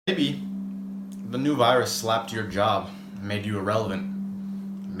Maybe the new virus slapped your job and made you irrelevant.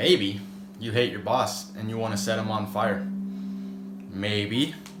 Maybe you hate your boss and you want to set him on fire.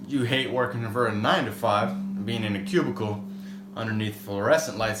 Maybe you hate working for a 9 to 5 and being in a cubicle underneath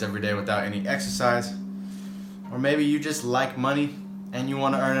fluorescent lights every day without any exercise. Or maybe you just like money and you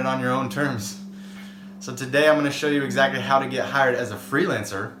want to earn it on your own terms. So today I'm going to show you exactly how to get hired as a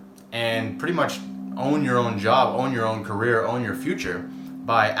freelancer and pretty much own your own job, own your own career, own your future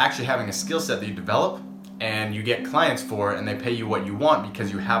by actually having a skill set that you develop and you get clients for, and they pay you what you want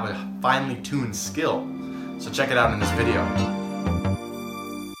because you have a finely tuned skill. So check it out in this video.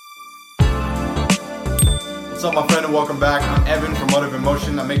 What's up, my friend, and welcome back. I'm Evan from Motive in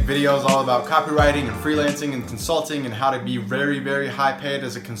Motion. I make videos all about copywriting and freelancing and consulting and how to be very, very high paid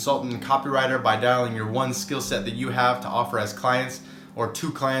as a consultant and copywriter by dialing your one skill set that you have to offer as clients, or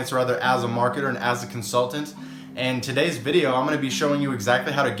to clients rather, as a marketer and as a consultant. And today's video, I'm going to be showing you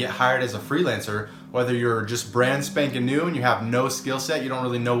exactly how to get hired as a freelancer, whether you're just brand spanking new and you have no skill set, you don't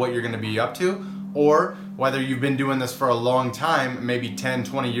really know what you're going to be up to, or whether you've been doing this for a long time, maybe 10,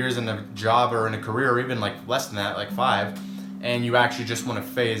 20 years in a job or in a career, or even like less than that, like 5, and you actually just want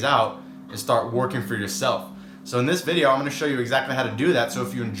to phase out and start working for yourself. So in this video, I'm going to show you exactly how to do that. So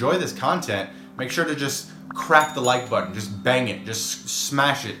if you enjoy this content, make sure to just crack the like button, just bang it, just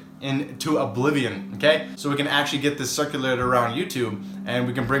smash it into oblivion, okay? So we can actually get this circulated around YouTube and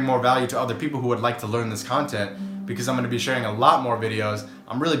we can bring more value to other people who would like to learn this content, because I'm going to be sharing a lot more videos.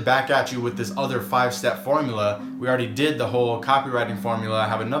 I'm really back at you with this other 5-step formula. We already did the whole copywriting formula. I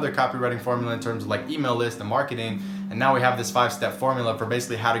have another copywriting formula in terms of like email list and marketing, and now we have this 5-step formula for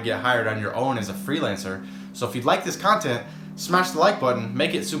basically how to get hired on your own as a freelancer. So if you'd like this content, smash the like button,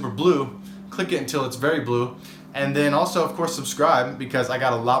 make it super blue, click it until it's very blue, and then also, of course, subscribe, because I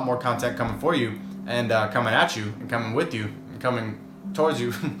got a lot more content coming for you and coming at you and coming with you and coming towards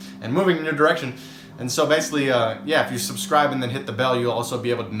you and moving in your direction. And so basically, yeah, if you subscribe and then hit the bell, you'll also be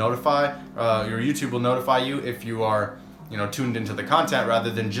able to notify, your YouTube will notify you if you are, tuned into the content, rather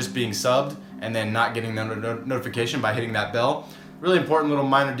than just being subbed and then not getting the notification by hitting that bell. Really important little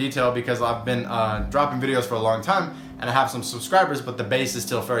minor detail, because I've been dropping videos for a long time and I have some subscribers, but the base is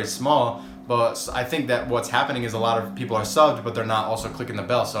still very small. But I think that what's happening is a lot of people are subbed, but they're not also clicking the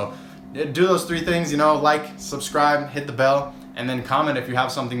bell. So do those 3 things, like, subscribe, hit the bell, and then comment if you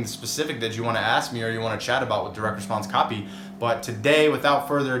have something specific that you want to ask me or you want to chat about with direct response copy. But today, without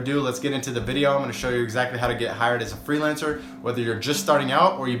further ado, let's get into the video. I'm going to show you exactly how to get hired as a freelancer, whether you're just starting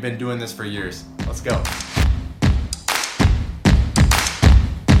out or you've been doing this for years. Let's go.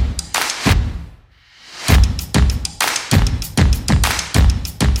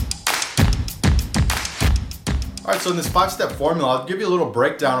 Alright, so in this 5-step formula, I'll give you a little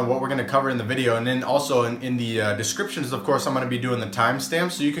breakdown of what we're going to cover in the video, and then also in the descriptions, of course, I'm going to be doing the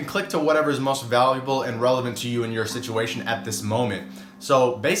timestamps, so you can click to whatever is most valuable and relevant to you in your situation at this moment.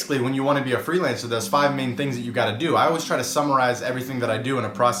 So basically, when you want to be a freelancer, there's 5 main things that you got to do. I always try to summarize everything that I do in a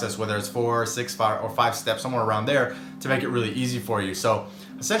process, whether it's 4, 6, 5, or 5 steps, somewhere around there, to make it really easy for you. So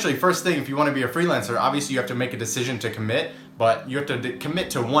essentially, first thing, if you want to be a freelancer, obviously you have to make a decision to commit, but you have to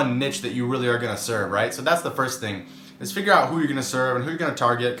commit to one niche that you really are going to serve, right? So that's the first thing, is figure out who you're going to serve and who you're going to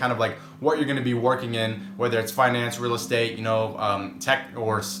target, kind of like what you're going to be working in, whether it's finance, real estate, tech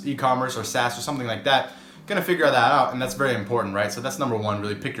or e-commerce or SaaS or something like that. Going to figure that out, and that's very important, right? So that's number 1,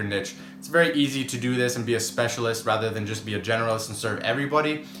 really pick your niche. It's very easy to do this and be a specialist rather than just be a generalist and serve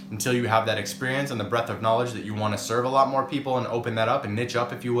everybody until you have that experience and the breadth of knowledge that you want to serve a lot more people and open that up and niche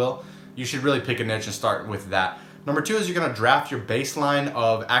up, if you will. You should really pick a niche and start with that. Number 2 is you're going to draft your baseline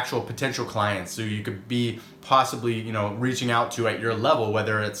of actual potential clients. So you could be possibly, reaching out to at your level,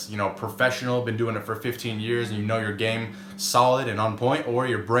 whether it's, professional, been doing it for 15 years and you know your game solid and on point, or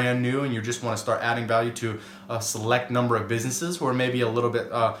you're brand new and you just want to start adding value to a select number of businesses who are maybe a little bit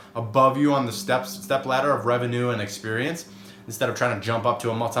above you on the step ladder of revenue and experience, instead of trying to jump up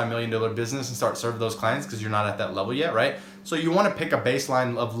to a multi-million-dollar business and start serving those clients because you're not at that level yet, right? So you want to pick a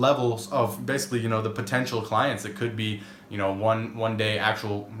baseline of levels of basically, the potential clients that could be, one day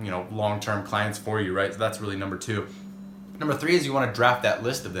actual, long-term clients for you, right? So that's really number 2. Number 3 is you want to draft that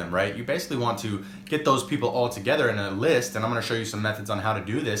list of them, right? You basically want to get those people all together in a list, and I'm going to show you some methods on how to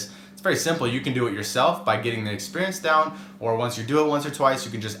do this. It's very simple. You can do it yourself by getting the experience down, or once you do it once or twice,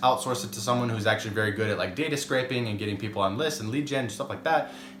 you can just outsource it to someone who's actually very good at like data scraping and getting people on lists and lead gen and stuff like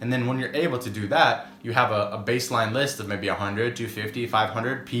that. And then when you're able to do that, you have a baseline list of maybe 100, 250,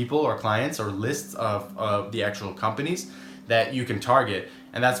 500 people or clients or lists of the actual companies that you can target.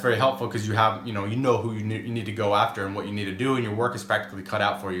 And that's very helpful because you have, you know who you need to go after and what you need to do, and your work is practically cut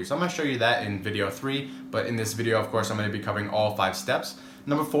out for you. So I'm going to show you that in video 3, but in this video, of course, I'm going to be covering all 5 steps.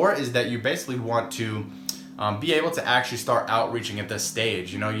 Number 4 is that you basically want to be able to actually start outreaching at this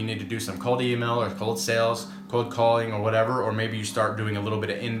stage. You know, you need to do some cold email or cold sales, cold calling or whatever, or maybe you start doing a little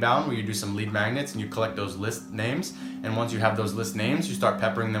bit of inbound where you do some lead magnets and you collect those list names. And once you have those list names, you start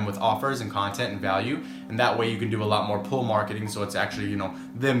peppering them with offers and content and value. And that way you can do a lot more pull marketing. So it's actually, you know,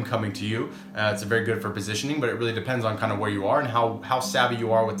 them coming to you. It's very good for positioning, but it really depends on kind of where you are and how savvy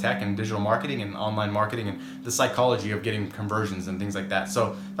you are with tech and digital marketing and online marketing and the psychology of getting conversions and things like that.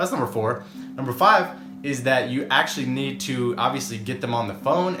 So that's number 4. Number 5 is that you actually need to obviously get them on the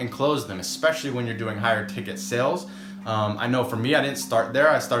phone and close them, especially when you're doing higher ticket sales. I know for me, I didn't start there.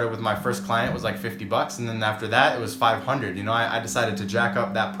 I started with my first client, it was like $50, and then after that, it was $500. You know, I decided to jack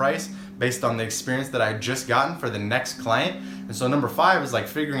up that price based on the experience that I had just gotten for the next client. And so number 5 is like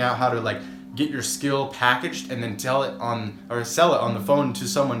figuring out how to like get your skill packaged and then sell it on the phone to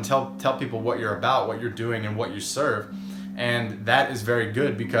someone. Tell people what you're about, what you're doing, and what you serve. And that is very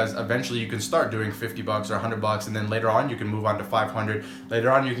good because eventually you can start doing $50 or $100, and then later on you can move on to 500.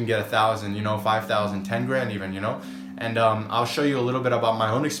 Later on you can get 1,000, you know, 5,000, 10 grand even, you know. And I'll show you a little bit about my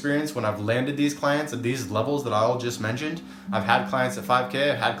own experience when I've landed these clients at these levels that I all just mentioned. I've had clients at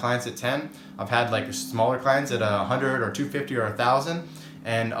 5K, I've had clients at 10, I've had like smaller clients at 100 or 250 or 1,000.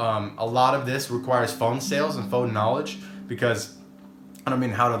 And a lot of this requires phone sales and phone knowledge, because I don't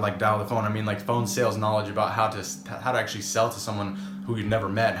mean how to like dial the phone. I mean like phone sales knowledge about how to actually sell to someone who you've never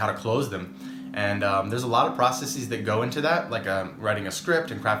met and how to close them. And there's a lot of processes that go into that, like writing a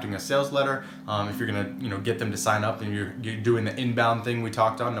script and crafting a sales letter. If you're gonna, you know, get them to sign up, and you're doing the inbound thing we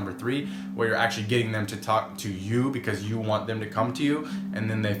talked on, number 3, where you're actually getting them to talk to you because you want them to come to you,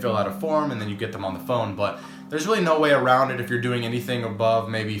 and then they fill out a form, and then you get them on the phone. But there's really no way around it if you're doing anything above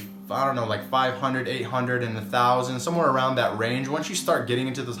maybe, I don't know, like 500, 800, and 1,000, somewhere around that range. Once you start getting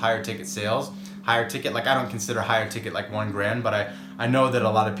into those higher ticket sales, higher ticket, like I don't consider higher ticket like 1 grand, but I know that a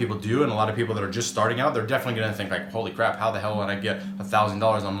lot of people do, and a lot of people that are just starting out, they're definitely gonna think like, holy crap, how the hell would I get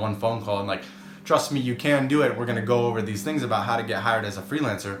 $1,000 on one phone call? And like, trust me, you can do it. We're gonna go over these things about how to get hired as a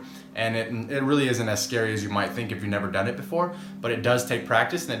freelancer, and it really isn't as scary as you might think if you've never done it before, but it does take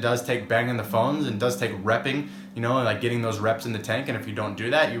practice, and it does take banging the phones, and it does take repping, you know, and like getting those reps in the tank. And if you don't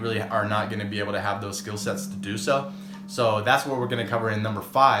do that, you really are not gonna be able to have those skill sets to do so. So that's what we're gonna cover in number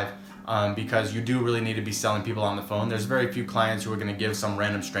 5. Because you do really need to be selling people on the phone. There's very few clients who are going to give some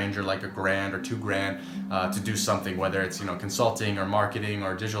random stranger like $1 grand or $2 grand to do something, whether it's, you know, consulting or marketing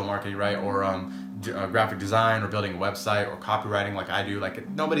or digital marketing, right, or graphic design or building a website or copywriting like I do. Like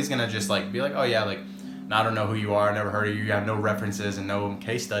nobody's going to just like be like, oh yeah, like I don't know who you are, I never heard of you, you have no references and no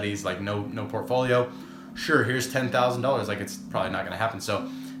case studies, like no portfolio. Sure, here's $10,000. Like it's probably not going to happen. So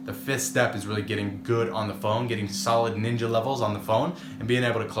the 5th step is really getting good on the phone, getting solid ninja levels on the phone, and being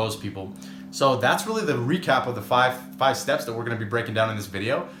able to close people. So that's really the recap of the five steps that we're going to be breaking down in this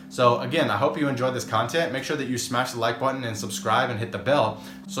video. So again, I hope you enjoyed this content. Make sure that you smash the like button and subscribe and hit the bell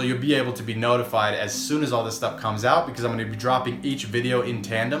so you'll be able to be notified as soon as all this stuff comes out, because I'm going to be dropping each video in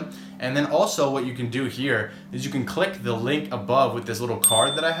tandem. And then also what you can do here is you can click the link above with this little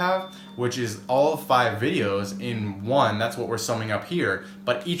card that I have, which is all 5 videos in one. That's what we're summing up here.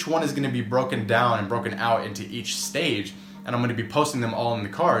 But each one is going to be broken down and broken out into each stage. And I'm going to be posting them all in the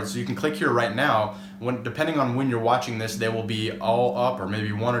cards. So you can click here right now. Depending on when you're watching this, they will be all up, or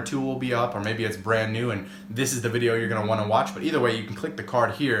maybe 1 or 2 will be up, or maybe it's brand new and this is the video you're going to want to watch. But either way, you can click the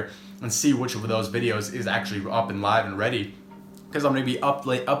card here and see which of those videos is actually up and live and ready, because I'm going to be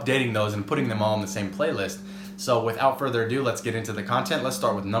updating those and putting them all in the same playlist. So without further ado, let's get into the content. Let's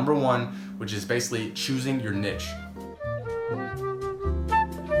start with number 1, which is basically choosing your niche.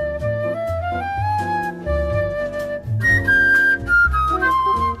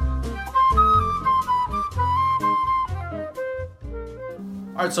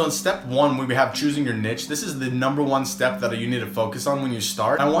 Alright, so in step 1, we have choosing your niche. This is the number 1 step that you need to focus on when you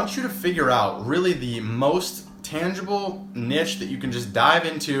start. I want you to figure out really the most tangible niche that you can just dive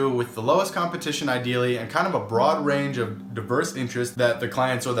into with the lowest competition ideally, and kind of a broad range of diverse interests that the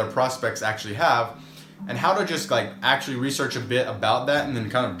clients or their prospects actually have, and how to just like actually research a bit about that and then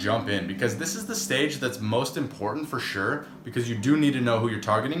kind of jump in, because this is the stage that's most important for sure, because you do need to know who you're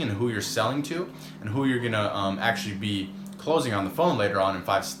targeting and who you're selling to and who you're gonna actually be closing on the phone later on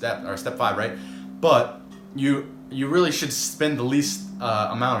in step 5, right? But you really should spend the least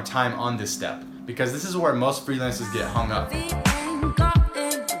amount of time on this step, because this is where most freelancers get hung up.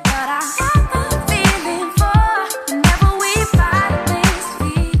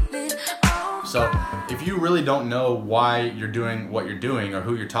 So if you really don't know why you're doing what you're doing or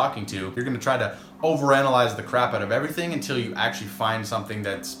who you're talking to, you're going to try to overanalyze the crap out of everything until you actually find something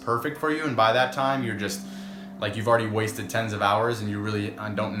that's perfect for you, and by that time you're just like you've already wasted tens of hours and you really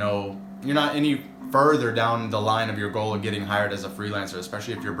don't know, you're not any further down the line of your goal of getting hired as a freelancer,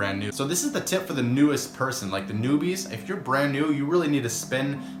 especially if you're brand new. So this is the tip for the newest person, like the newbies. If you're brand new, you really need to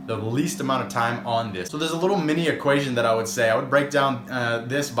spend the least amount of time on this. So there's a little mini equation that I would say. I would break down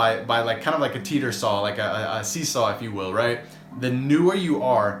this by like kind of like a teeter saw, like a seesaw, if you will, right? The newer you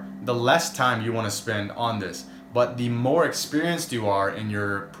are, the less time you want to spend on this. But the more experienced you are in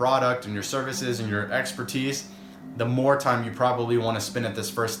your product and your services and your expertise, the more time you probably want to spend at this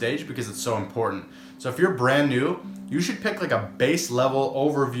first stage because it's so important. So if you're brand new, you should pick like a base level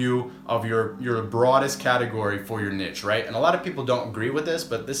overview of your broadest category for your niche, right? And a lot of people don't agree with this,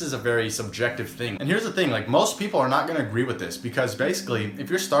 but this is a very subjective thing. And here's the thing, like most people are not going to agree with this because basically if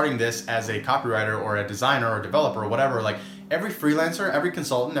you're starting this as a copywriter or a designer or developer or whatever, like every freelancer, every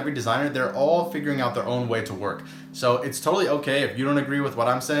consultant, every designer, they're all figuring out their own way to work. So it's totally okay if you don't agree with what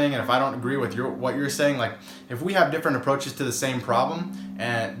I'm saying and if I don't agree with what you're saying. Like if we have different approaches to the same problem,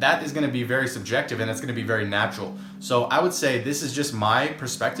 and that is going to be very subjective and it's going to be very natural. So I would say this is just my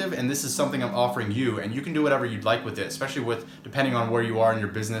perspective and this is something I'm offering you, and you can do whatever you'd like with it, especially with depending on where you are in your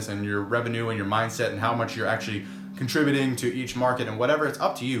business and your revenue and your mindset and how much you're actually contributing to each market and whatever. It's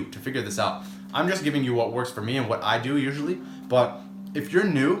up to you to figure this out. I'm just giving you what works for me and what I do usually. But if you're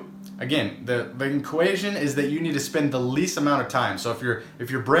new, again, the equation is that you need to spend the least amount of time. So if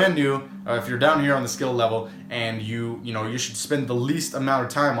you're brand new, if you're down here on the skill level, and you should spend the least amount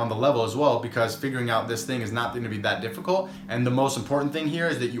of time on the level as well, because figuring out this thing is not going to be that difficult. And the most important thing here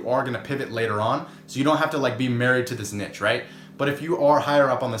is that you are going to pivot later on, so you don't have to like be married to this niche, right? But if you are higher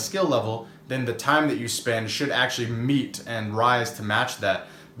up on the skill level, then the time that you spend should actually meet and rise to match that,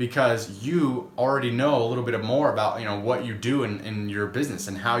 because you already know a little bit more about what you do in your business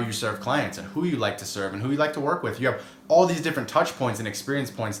and how you serve clients and who you like to serve and who you like to work with. You have all these different touch points and experience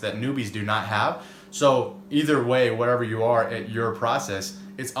points that newbies do not have. So either way, whatever you are at your process,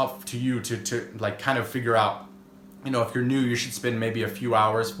 it's up to you to like kind of figure out, if you're new, you should spend maybe a few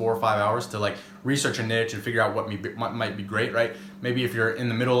hours, 4 or 5 hours to like research a niche and figure out what might be great, right? Maybe if you're in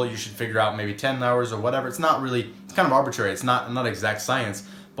the middle, you should figure out maybe 10 hours or whatever. It's not really, it's kind of arbitrary. It's not exact science.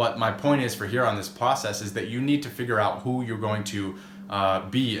 But my point is for here on this process is that you need to figure out who you're going to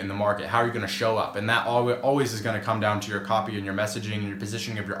be in the market, how you're going to show up. And that always is going to come down to your copy and your messaging and your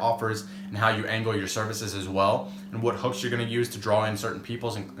positioning of your offers and how you angle your services as well, and what hooks you're going to use to draw in certain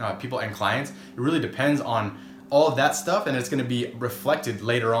people and clients. It really depends on all of that stuff, and it's going to be reflected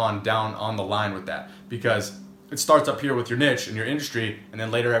later on down on the line with that, because it starts up here with your niche and your industry, and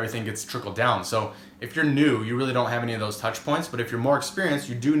then later everything gets trickled down. So if you're new, you really don't have any of those touch points, but if you're more experienced,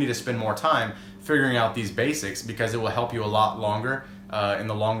 you do need to spend more time figuring out these basics, because it will help you a lot longer in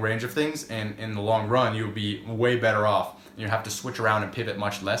the long range of things, and in the long run, you'll be way better off. You have to switch around and pivot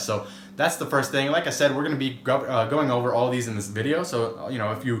much less. So that's the first thing. Like I said, we're going to be going over all these in this video. So,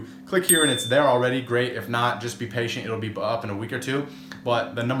 if you click here and it's there already, great. If not, just be patient. It'll be up in a week or two.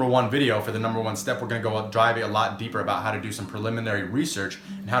 But the number one video for the number one step, we're going to go dive a lot deeper about how to do some preliminary research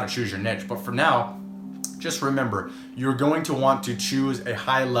and how to choose your niche. But for now, just remember, you're going to want to choose a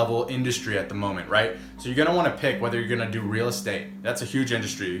high level industry at the moment, right? So you're going to want to pick whether you're going to do real estate. That's a huge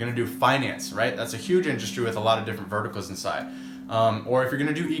industry. You're going to do finance, right? That's a huge industry with a lot of different verticals inside. Or if you're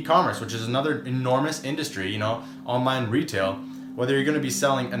going to do e-commerce, which is another enormous industry, online retail. Whether you're going to be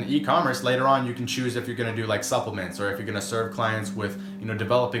selling an e-commerce later on, you can choose if you're going to do like supplements, or if you're going to serve clients with,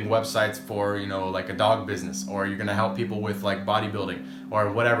 developing websites for, like a dog business, or you're going to help people with like bodybuilding,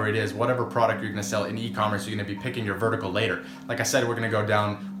 or whatever it is, whatever product you're going to sell in e-commerce, you're going to be picking your vertical later. Like I said, we're going to go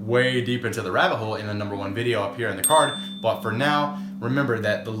down way deep into the rabbit hole in the number one video up here in the card. But for now, remember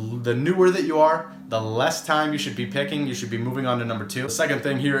that the newer that you are, the less time you should be picking. You should be moving on to number two. The second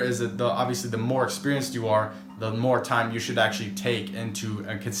thing here is that obviously the more experienced you are, the more time you should actually take into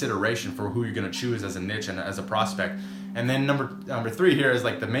consideration for who you're going to choose as a niche and as a prospect. And then number three here is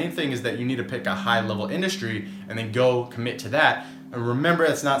like the main thing is that you need to pick a high level industry and then go commit to that. And remember,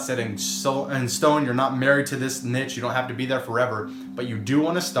 it's not set in stone. You're not married to this niche. You don't have to be there forever, but you do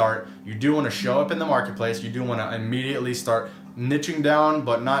want to start. You do want to show up in the marketplace. You do want to immediately start niching down,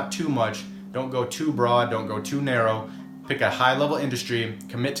 but not too much. Don't go too broad. Don't go too narrow. Pick a high level industry,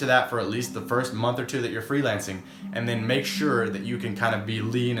 commit to that for at least the first month or two that you're freelancing, and then make sure that you can kind of be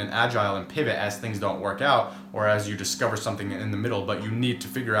lean and agile and pivot as things don't work out, or as you discover something in the middle. But you need to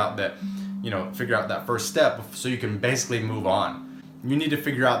figure out that first step so you can basically move on. You need to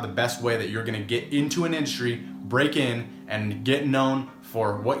figure out the best way that you're going to get into an industry, break in, and get known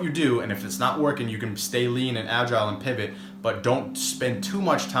for what you do. And if it's not working, you can stay lean and agile and pivot, but don't spend too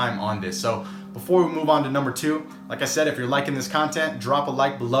much time on this. So before we move on to number 2, like I said, if you're liking this content, drop a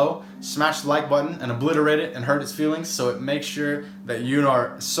like below, smash the like button and obliterate it and hurt its feelings so it makes sure that you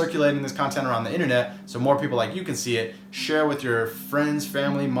are circulating this content around the internet so more people like you can see it. Share with your friends,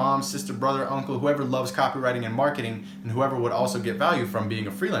 family, mom, sister, brother, uncle, whoever loves copywriting and marketing, and whoever would also get value from being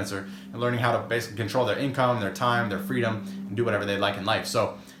a freelancer and learning how to basically control their income, their time, their freedom, and do whatever they like in life.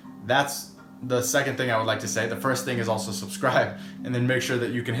 So that's the second thing I would like to say. The first thing is also subscribe, and then make sure that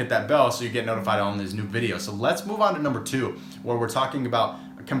you can hit that bell so you get notified on these new videos. So let's move on to number 2, where we're talking about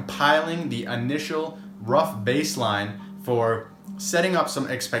compiling the initial rough baseline for setting up some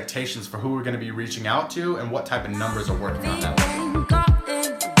expectations for who we're going to be reaching out to and what type of numbers are working on that.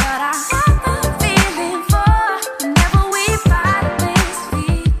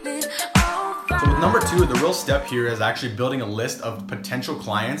 Number 2, the real step here is actually building a list of potential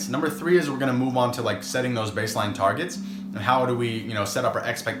clients. Number 3 is we're going to move on to like setting those baseline targets and how do we, set up our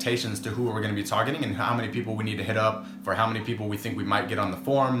expectations to who we're going to be targeting and how many people we need to hit up, for how many people we think we might get on the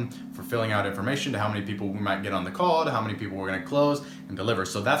form for filling out information, to how many people we might get on the call, to how many people we're going to close and deliver.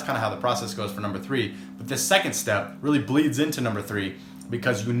 So that's kind of how the process goes for number 3. But this second step really bleeds into number 3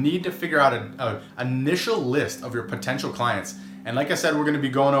 because you need to figure out an initial list of your potential clients. And like I said, we're going to be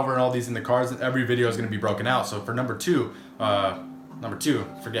going over all these in the cards, and every video is going to be broken out. So for number 2,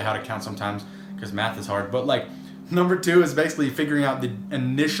 forget how to count sometimes because math is hard. But like number 2 is basically figuring out the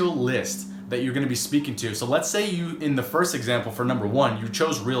initial list that you're going to be speaking to. So let's say you, in the first example for number 1, you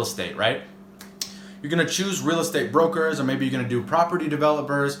chose real estate, right? You're going to choose real estate brokers, or maybe you're going to do property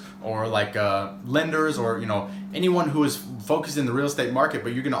developers or like lenders, or anyone who is focused in the real estate market,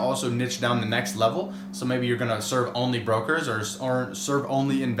 but you're going to also niche down the next level. So maybe you're going to serve only brokers or serve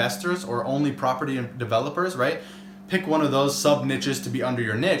only investors or only property developers, right? Pick one of those sub niches to be under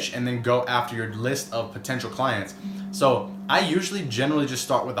your niche and then go after your list of potential clients. So I usually generally just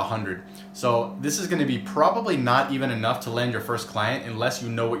start with 100. So this is going to be probably not even enough to land your first client unless you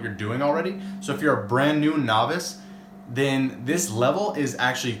know what you're doing already. So if you're a brand new novice, then this level is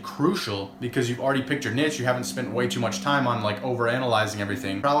actually crucial because you've already picked your niche. You haven't spent way too much time on like over analyzing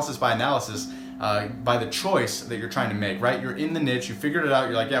everything. Paralysis by analysis, by the choice that you're trying to make, right? You're in the niche, you figured it out,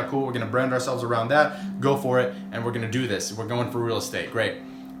 you're like, yeah, cool, we're going to brand ourselves around that, go for it, and we're going to do this. We're going for real estate, great.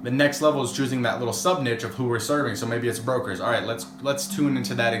 The next level is choosing that little sub niche of who we're serving. So maybe it's brokers. All right, let's tune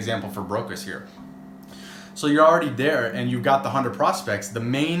into that example for brokers here. So you're already there and you've got the 100 prospects. The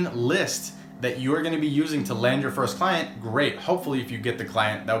main list that you're going to be using to land your first client, great. Hopefully if you get the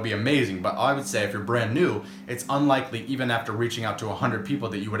client, that would be amazing. But I would say if you're brand new, it's unlikely even after reaching out to 100 people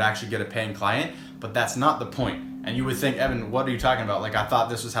that you would actually get a paying client. But that's not the point. And you would think, Evan, what are you talking about? Like I thought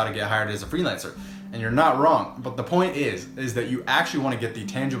this was how to get hired as a freelancer. And you're not wrong, but the point is that you actually want to get the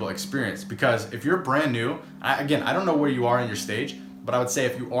tangible experience, because if you're brand new, I don't know where you are in your stage, but I would say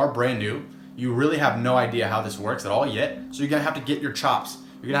if you are brand new, you really have no idea how this works at all yet. So you're gonna have to get your chops.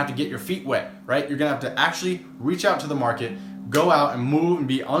 You're gonna have to get your feet wet, right? You're gonna have to actually reach out to the market, go out and move and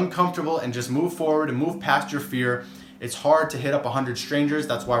be uncomfortable and just move forward and move past your fear. It's hard to hit up 100 strangers.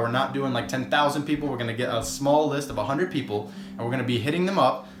 That's why we're not doing like 10,000 people. We're gonna get a small list of 100 people and we're gonna be hitting them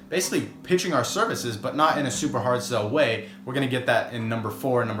up, basically pitching our services, but not in a super hard sell way. We're gonna get that in number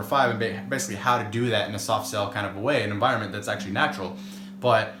 4 and number 5, and basically how to do that in a soft sell kind of a way, an environment that's actually natural.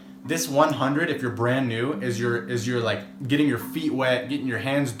 But this 100, if you're brand new, is your like getting your feet wet, getting your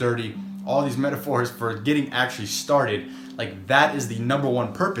hands dirty, all these metaphors for getting actually started. Like that is the number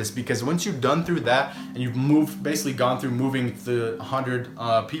 1 purpose, because once you've done through that and you've basically gone through moving the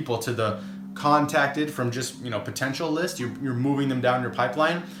 100 people to the contacted from just potential list, you're moving them down your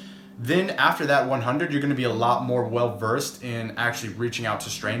pipeline. Then after that 100, you're going to be a lot more well versed in actually reaching out to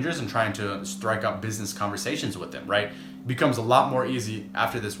strangers and trying to strike up business conversations with them, right? It becomes a lot more easy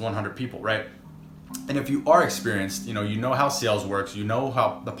after this 100 people, right? And if you are experienced, you know how sales works, you know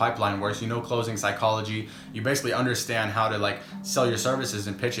how the pipeline works, you know closing psychology, you basically understand how to like sell your services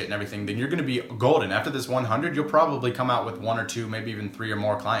and pitch it and everything, then you're going to be golden. After this 100, you'll probably come out with 1 or 2, maybe even 3 or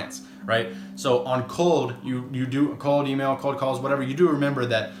more clients, right? So on cold, you do cold email, cold calls, whatever, you do remember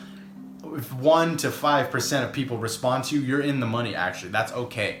that if 1 to 5% of people respond to you, you're in the money actually. That's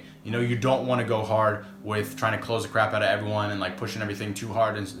okay. You don't want to go hard with trying to close the crap out of everyone and like pushing everything too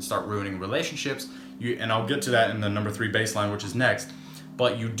hard and start ruining relationships. And I'll get to that in the number 3 baseline, which is next.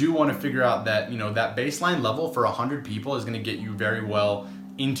 But you do want to figure out that, that baseline level for 100 people is going to get you very well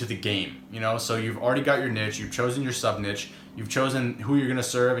into the game, So you've already got your niche, you've chosen your sub niche, you've chosen who you're going to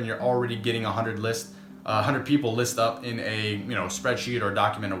serve, and you're already getting 100 people list up in a spreadsheet or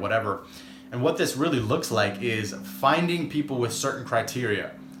document or whatever. And what this really looks like is finding people with certain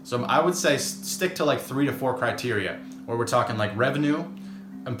criteria. So I would say stick to like 3 to 4 criteria, where we're talking like revenue,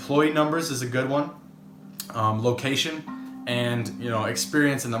 employee numbers is a good one. Location and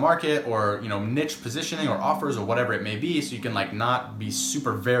experience in the market, or niche positioning or offers or whatever it may be, so you can like not be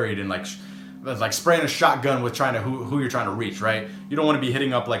super varied and like spraying a shotgun with trying to who you're trying to reach, right? You don't want to be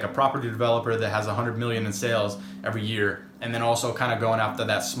hitting up like a property developer that has 100 million in sales every year, and then also kind of going after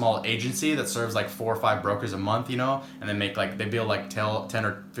that small agency that serves like 4 or 5 brokers a month, and then make like they bill like 10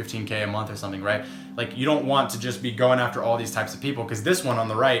 or 15K a month or something, right? Like you don't want to just be going after all these types of people, because this one on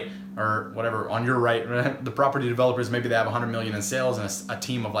the right, or whatever on your right, the property developers, maybe they have 100 million in sales and a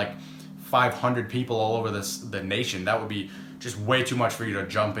team of like 500 people all over the nation. That would be just way too much for you to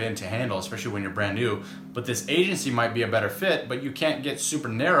jump in to handle, especially when you're brand new. But this agency might be a better fit, but you can't get super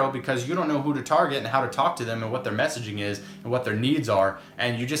narrow because you don't know who to target and how to talk to them and what their messaging is and what their needs are,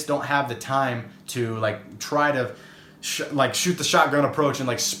 and you just don't have the time to like try to shoot the shotgun approach and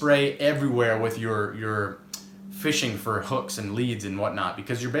like spray everywhere with your fishing for hooks and leads and whatnot,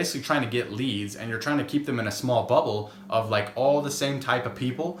 because you're basically trying to get leads and you're trying to keep them in a small bubble of like all the same type of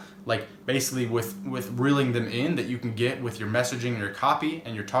people, like basically with reeling them in that you can get with your messaging and your copy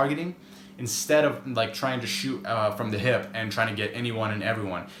and your targeting, instead of like trying to shoot from the hip and trying to get anyone and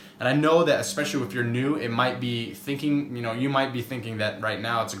everyone. And I know that especially if you're new, it might be thinking, you might be thinking that right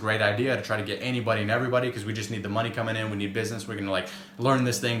now it's a great idea to try to get anybody and everybody because we just need the money coming in, we need business, we're gonna like learn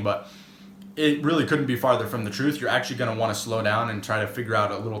this thing, but it really couldn't be farther from the truth. You're actually going to want to slow down and try to figure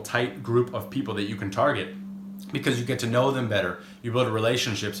out a little tight group of people that you can target, because you get to know them better. You build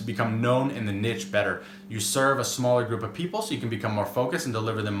relationships, you become known in the niche better. You serve a smaller group of people so you can become more focused and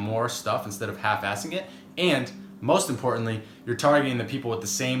deliver them more stuff instead of half-assing it. And most importantly, you're targeting the people with the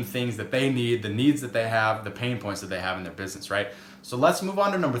same things that they need, the needs that they have, the pain points that they have in their business, right? So let's move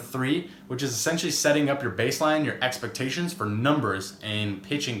on to number 3, which is essentially setting up your baseline, your expectations for numbers and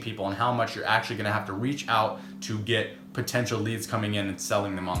pitching people and how much you're actually going to have to reach out to get potential leads coming in and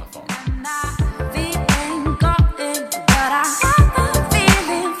selling them on the phone.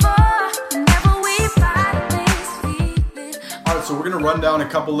 So we're gonna run down a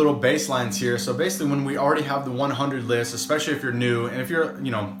couple little baselines here. So basically, when we already have the 100 list, especially if you're new, and if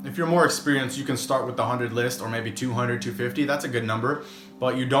you're more experienced, you can start with the 100 list, or maybe 200, 250. That's a good number,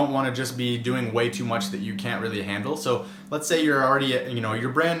 but you don't want to just be doing way too much that you can't really handle. So let's say you're already, you're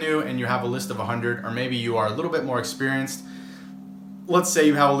brand new and you have a list of 100, or maybe you are a little bit more experienced. Let's say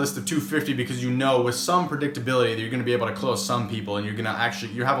you have a list of 250 because with some predictability that you're gonna be able to close some people, and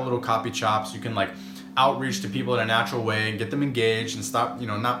you have a little copy chops. You can like outreach to people in a natural way and get them engaged and stop,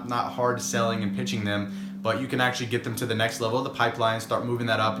 not hard selling and pitching them, but you can actually get them to the next level of the pipeline, start moving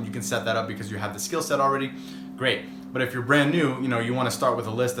that up, and you can set that up because you have the skill set already. Great. But if you're brand new, you want to start with a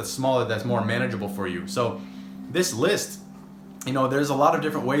list that's smaller, that's more manageable for you. So this list, there's a lot of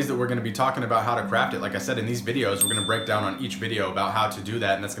different ways that we're going to be talking about how to craft it. Like I said, in these videos, we're going to break down on each video about how to do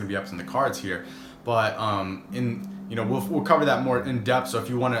that, and that's going to be up in the cards here. But we'll cover that more in depth. So if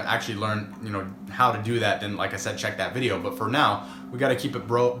you want to actually learn, how to do that, then like I said, check that video. But for now, we got to keep it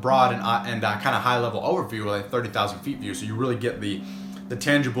broad and kind of high level overview, like 30,000 feet view, so you really get the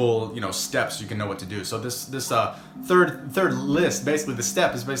tangible, steps, so you can know what to do. So this third list, basically the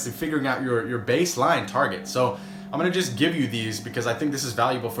step is basically figuring out your baseline target. So I'm gonna just give you these because I think this is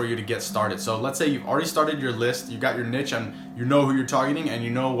valuable for you to get started. So let's say you've already started your list, you got your niche, and you know who you're targeting, and you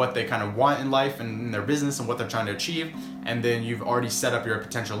know what they kind of want in life and in their business and what they're trying to achieve. And then you've already set up your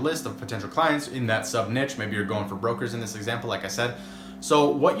potential list of potential clients in that sub niche. Maybe you're going for brokers in this example, like I said. So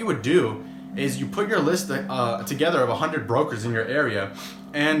what you would do is you put your list together of 100 brokers in your area,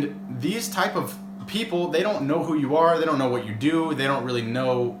 and these type of people, they don't know who you are, they don't know what you do, they don't really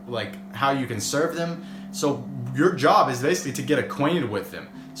know like how you can serve them. So your job is basically to get acquainted with them.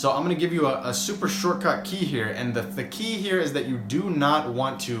 So I'm gonna give you a super shortcut key here, and the key here is that you do not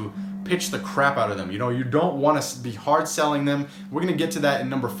want to pitch the crap out of them. You don't want to be hard selling them. We're gonna get to that in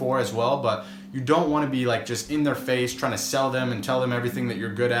number 4 as well, but you don't want to be like just in their face trying to sell them and tell them everything that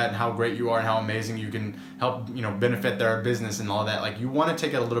you're good at and how great you are and how amazing you can help benefit their business and all that. Like, you want to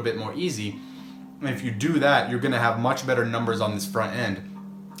take it a little bit more easy, and if you do that, you're gonna have much better numbers on this front end.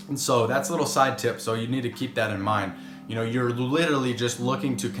 And so that's a little side tip, so you need to keep that in mind. You're literally just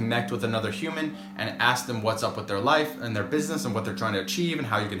looking to connect with another human and ask them what's up with their life and their business and what they're trying to achieve and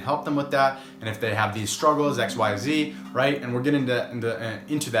how you can help them with that, and if they have these struggles, X, Y, Z, right? And we're getting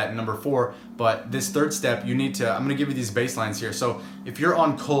into that in number 4. But this third step, I'm gonna give you these baselines here. So if you're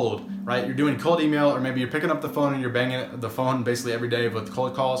on cold, right, you're doing cold email, or maybe you're picking up the phone and you're banging the phone basically every day with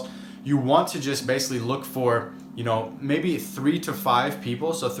cold calls, you want to just basically look for maybe 3 to 5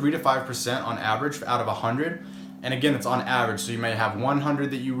 people, so 3 to 5% on average out of 100. And again, it's on average, so you may have 100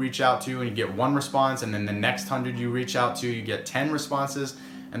 that you reach out to and you get 1 response, and then the next 100 you reach out to, you get 10 responses,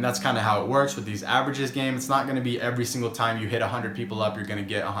 And that's kind of how it works with these averages game. It's not going to be every single time you hit 100 people up, you're going to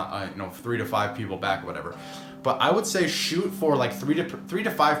get 3 to 5 people back or whatever. But I would say shoot for like 3 to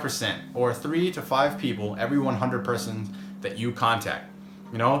 5% or 3 to 5 people every 100 persons that you contact.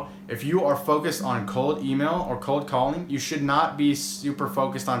 You know, if you are focused on cold email or cold calling, you should not be super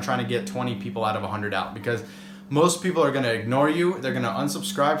focused on trying to get 20 people out of 100 out, because most people are going to ignore you. They're going to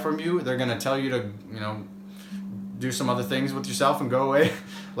unsubscribe from you. They're going to tell you to, do some other things with yourself and go away.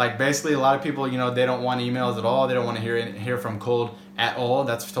 Like basically a lot of people, they don't want emails at all. They don't want to hear from cold at all.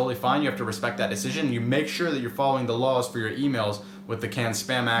 That's totally fine. You have to respect that decision. You make sure that you're following the laws for your emails with the Canned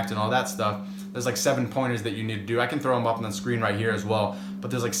Spam Act and all that stuff. There's like 7 pointers that you need to do. I can throw them up on the screen right here as well. But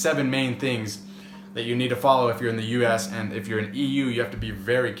there's like 7 main things that you need to follow if you're in the US, and if you're in EU, you have to be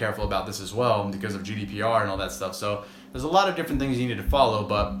very careful about this as well because of GDPR and all that stuff. So there's a lot of different things you need to follow,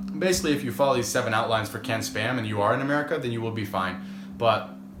 but basically if you follow these 7 outlines for canned spam and you are in America, then you will be fine. But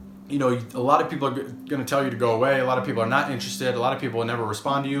a lot of people are going to tell you to go away. A lot of people are not interested. A lot of people will never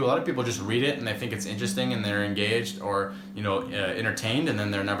respond to you. A lot of people just read it and they think it's interesting and they're engaged or entertained, and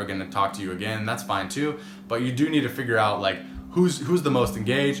then they're never going to talk to you again. That's fine too. But you do need to figure out like who's the most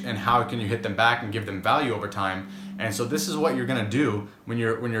engaged and how can you hit them back and give them value over time. And so this is what you're going to do when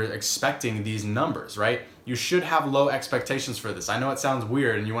you're expecting these numbers, right? You should have low expectations for this. I know it sounds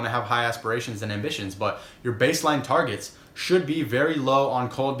weird and you want to have high aspirations and ambitions, but your baseline targets should be very low on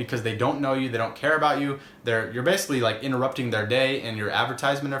cold because they don't know you, they don't care about you. You're basically like interrupting their day and your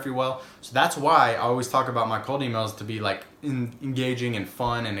advertisement, if you will. So that's why I always talk about my cold emails to be like engaging and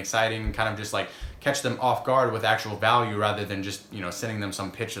fun and exciting, and kind of just like catch them off guard with actual value rather than just sending them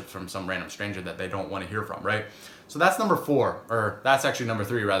some pitch from some random stranger that they don't want to hear from, right? So that's number 4, or that's actually number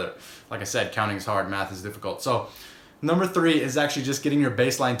 3 rather. Like I said, counting is hard, math is difficult. So number 3 is actually just getting your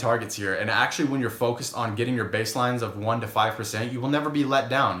baseline targets here. And actually when you're focused on getting your baselines of 1 to 5%, you will never be let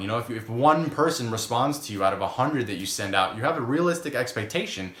down. If one person responds to you out of 100 that you send out, you have a realistic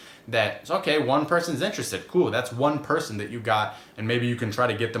expectation that it's okay, one person's interested. Cool, that's one person that you got, and maybe you can try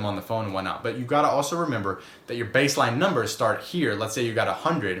to get them on the phone and whatnot. But you got to also remember that your baseline numbers start here. Let's say you got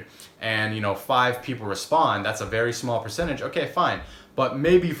 100 and 5 people respond. That's a very small percentage. Okay, fine. But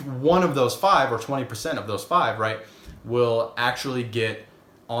maybe one of those 5 or 20% of those 5, right, will actually get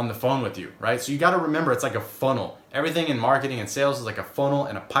on the phone with you, right? So you got to remember it's like a funnel. Everything in marketing and sales is like a funnel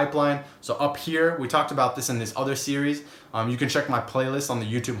and a pipeline. So up here, we talked about this in this other series. You can check my playlist on the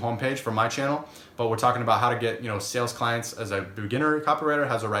YouTube homepage for my channel, but we're talking about how to get sales clients as a beginner copywriter,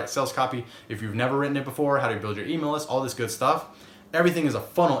 how to write sales copy if you've never written it before, how to build your email list, all this good stuff. Everything is a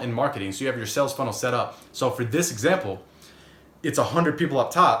funnel in marketing. So you have your sales funnel set up. So for this example, it's 100 people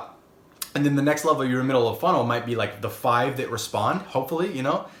up top. And then the next level, your middle of the funnel might be like the 5 that respond, hopefully,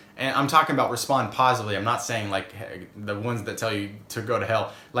 And I'm talking about respond positively. I'm not saying like the ones that tell you to go to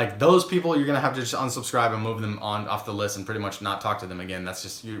hell. Like those people, you're going to have to just unsubscribe and move them off the list and pretty much not talk to them again. That's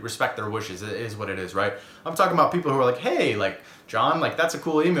just, you respect their wishes. It is what it is, right? I'm talking about people who are like, hey, like John, like that's a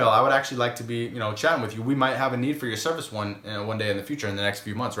cool email. I would actually like to be, chatting with you. We might have a need for your service one day in the future, in the next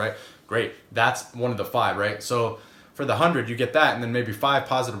few months, right? Great. That's one of the 5, right? So for the 100, you get that, and then maybe 5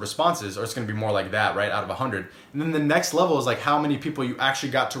 positive responses, or it's going to be more like that, right, out of 100. And then the next level is like how many people you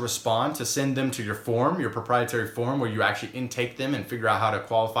actually got to respond to send them to your form, your proprietary form, where you actually intake them and figure out how to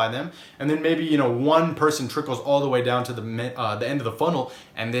qualify them. And then maybe, one person trickles all the way down to the end of the funnel,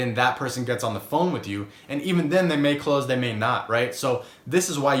 and then that person gets on the phone with you. And even then, they may close, they may not, right? So this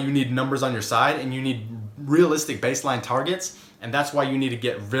is why you need numbers on your side, and you need realistic baseline targets. And that's why you need to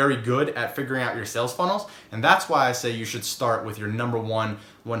get very good at figuring out your sales funnels. And that's why I say you should start with your number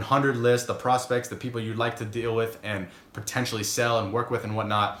 100 list, the prospects, the people you'd like to deal with and potentially sell and work with and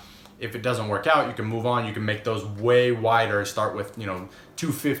whatnot. If it doesn't work out, you can move on. You can make those way wider. Start with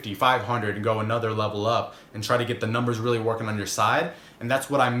 250, 500, and go another level up and try to get the numbers really working on your side. And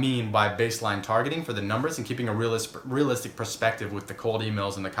that's what I mean by baseline targeting for the numbers and keeping a realistic perspective with the cold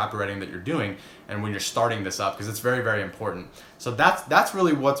emails and the copywriting that you're doing and when you're starting this up, because it's very, very important. So that's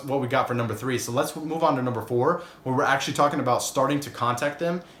really what we got for number 3. So let's move on to number 4, where we're actually talking about starting to contact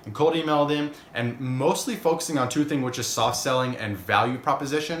them and cold email them, and mostly focusing on 2 things, which is soft selling and value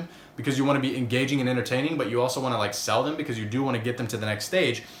proposition, because you want to be engaging and entertaining, but you also want to like sell them because you do want to get them to the next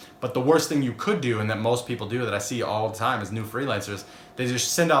stage. But the worst thing you could do, and that most people do, that I see all the time as new freelancers, they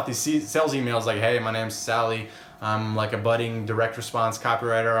just send out these sales emails like, hey, my name's Sally. I'm like a budding direct response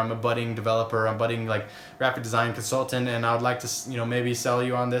copywriter. I'm a budding developer. I'm budding like graphic design consultant, and I would like to, maybe sell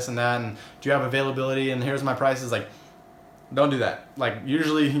you on this and that. And do you have availability? And here's my prices. Like, Don't do that. Like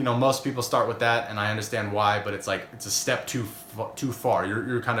usually, most people start with that, and I understand why, but it's like it's a step too far.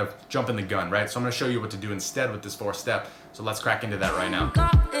 You're kind of jumping the gun, right? So I'm going to show you what to do instead with this 4th step. So let's crack into that right now.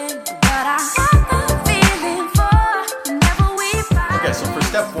 Okay, so for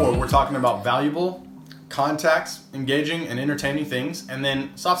step 4, we're talking about valuable contacts, engaging and entertaining things, and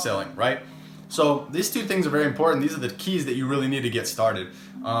then soft selling, right? So these 2 things are very important. These are the keys that you really need to get started.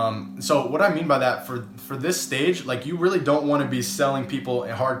 So what I mean by that, for this stage, like you really don't want to be selling people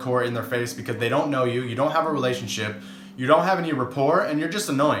hardcore in their face because they don't know you, you don't have a relationship, you don't have any rapport, and you're just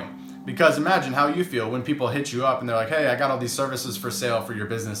annoying. Because imagine how you feel when people hit you up and they're like, hey, I got all these services for sale for your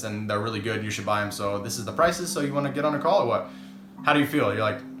business and they're really good, you should buy them, so this is the prices, so you want to get on a call or what? How do you feel? You're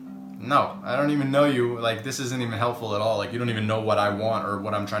like, no, I don't even know you, like this isn't even helpful at all, like you don't even know what I want or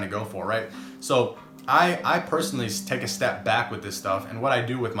what I'm trying to go for, right? So I personally take a step back with this stuff, and what I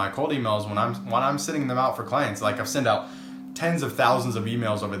do with my cold emails when I'm sending them out for clients, like I've sent out tens of thousands of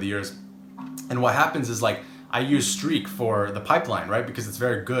emails over the years, and what happens is like I use Streak for the pipeline, right? Because it's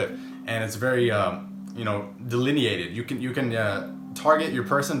very good and it's very delineated. You can target your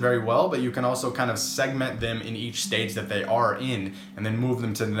person very well, but you can also kind of segment them in each stage that they are in, and then move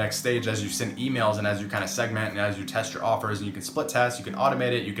them to the next stage as you send emails and as you kind of segment and as you test your offers, and you can split test, you can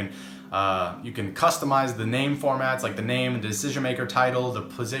automate it, you can customize the name formats, like the name, the decision maker title, the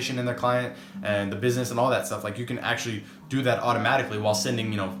position in their client, and the business and all that stuff. Like you can actually do that automatically while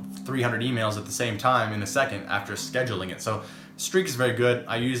sending 300 emails at the same time in a second after scheduling it. So Streak is very good.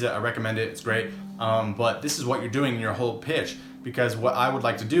 I use it. I recommend it. It's great. But this is what you're doing in your whole pitch, because what I would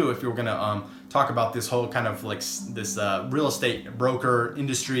like to do, if you were going to talk about this whole kind of like this real estate broker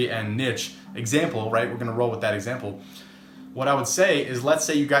industry and niche example, right? We're going to roll with that example. What I would say is, let's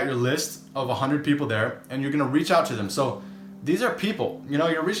say you got your list of 100 people there and you're going to reach out to them. So these are people,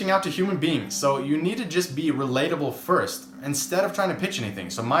 you're reaching out to human beings. So you need to just be relatable first instead of trying to pitch anything.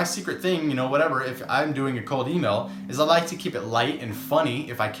 So my secret thing, whatever, if I'm doing a cold email, is I like to keep it light and funny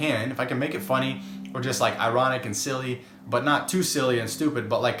if I can make it funny, or just like ironic and silly, but not too silly and stupid,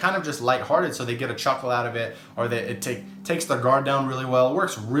 but like kind of just lighthearted so they get a chuckle out of it, or that it takes their guard down really well. It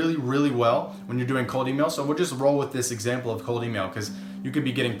works really, really well when you're doing cold email. So we'll just roll with this example of cold email, because you could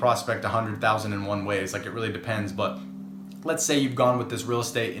be getting prospect 100,001 ways. Like it really depends, but let's say you've gone with this real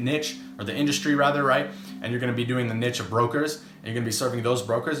estate niche, or the industry rather, right? And you're going to be doing the niche of brokers, and you're going to be serving those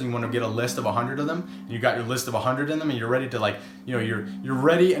brokers, and you want to get a list of 100 of them, and you got your list of 100 in them, and you're ready to you're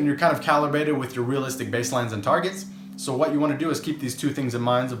ready, and you're kind of calibrated with your realistic baselines and targets. So what you want to do is keep these 2 things in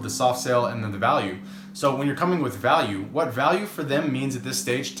mind, of the soft sell and then the value. So when you're coming with value, what value for them means at this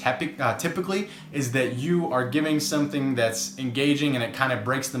stage typically is that you are giving something that's engaging and it kind of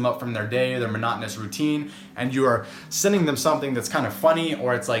breaks them up from their day, their monotonous routine, and you are sending them something that's kind of funny,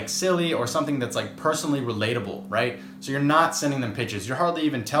 or it's like silly, or something that's like personally relatable, right? So you're not sending them pitches. You're hardly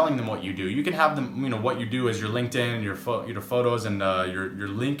even telling them what you do. You can have them, what you do is your LinkedIn, your photos, and your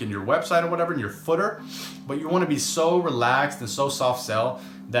link and your website or whatever, and your footer. But you want to be so relaxed and so soft sell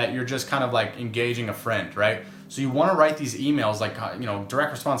that you're just kind of like engaging a friend, right? So you want to write these emails like,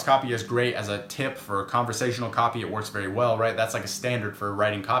 direct response copy is great as a tip for conversational copy. It works very well, right? That's like a standard for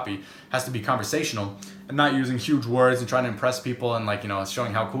writing copy. It has to be conversational and not using huge words and trying to impress people and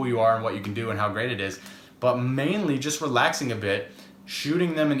showing how cool you are and what you can do and how great it is. But mainly just relaxing a bit,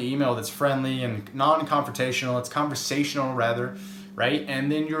 shooting them an email that's friendly and non-confrontational. It's conversational rather, right?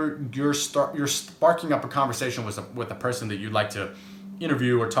 And then you're sparking up a conversation with a person that you'd like to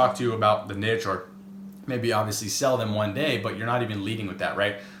interview or talk to about the niche, or maybe obviously sell them one day, but you're not even leading with that,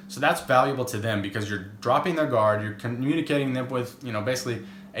 right? So that's valuable to them because you're dropping their guard, you're communicating them with, basically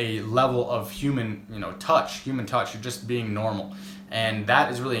a level of human touch. You're just being normal. And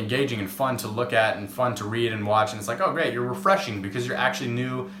that is really engaging and fun to look at and fun to read and watch. And it's like, oh great, you're refreshing because you're actually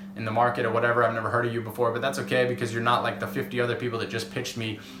new in the market or whatever. I've never heard of you before, but that's okay because you're not like the 50 other people that just pitched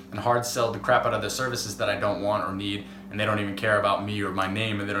me and hard sold the crap out of the services that I don't want or need, and they don't even care about me or my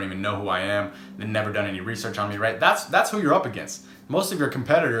name, and they don't even know who I am. They've never done any research on me, right? That's who you're up against. Most of your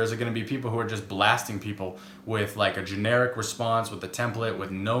competitors are going to be people who are just blasting people with like a generic response with a template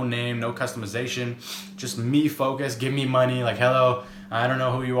with no name, no customization, just me focused, give me money, like hello, I don't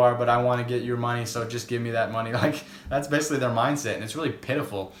know who you are, but I want to get your money, so just give me that money. Like that's basically their mindset, and it's really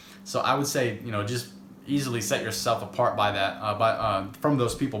pitiful. So I would say, just easily set yourself apart by that, from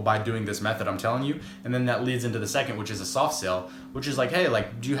those people by doing this method I'm telling you. And then that leads into the second, which is a soft sell, which is like, hey,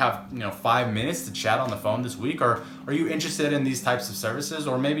 like, do you have 5 minutes to chat on the phone this week, or are you interested in these types of services?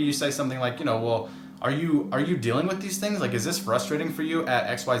 Or maybe you say something like, well, are you dealing with these things? Like, is this frustrating for you at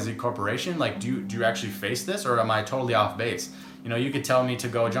XYZ Corporation? Like, do you actually face this, or am I totally off base? You know, you could tell me to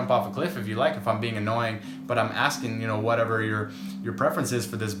go jump off a cliff if you like, if I'm being annoying, but I'm asking, you know, whatever your preference is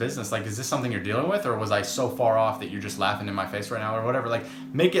for this business. Like, is this something you're dealing with, or was I so far off that you're just laughing in my face right now, or whatever? Like,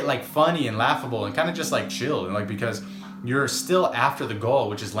 make it like funny and laughable and kind of just like chill, and like, because you're still after the goal,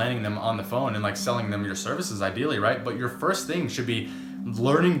 which is landing them on the phone and like selling them your services ideally, right? But your first thing should be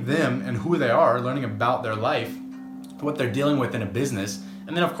learning them and who they are, learning about their life, what they're dealing with in a business,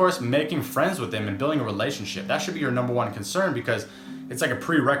 and then of course making friends with them and building a relationship. That should be your number one concern, because it's like a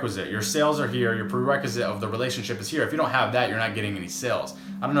prerequisite. Your sales are here, your prerequisite of the relationship is here. If you don't have that, you're not getting any sales.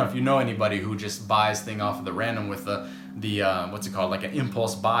 I don't know if you know anybody who just buys thing off of the random with the what's it called, like an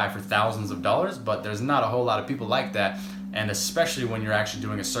impulse buy for thousands of dollars, but there's not a whole lot of people like that. And especially when you're actually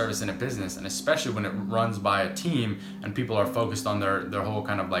doing a service in a business, and especially when it runs by a team and people are focused on their whole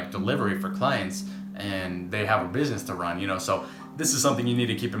kind of like delivery for clients, and they have a business to run, you know. So this is something you need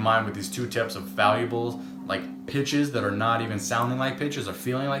to keep in mind with these 2 tips of valuable like pitches that are not even sounding like pitches or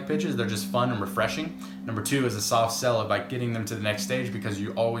feeling like pitches. They're just fun and refreshing. Number 2 is a soft sell of like getting them to the next stage, because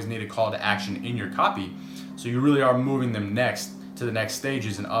you always need a call to action in your copy. So you really are moving them to the next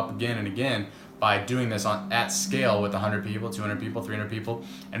stages and up again and again by doing this at scale with 100 people, 200 people, 300 people,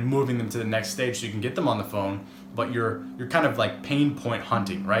 and moving them to the next stage so you can get them on the phone. But you're kind of like pain point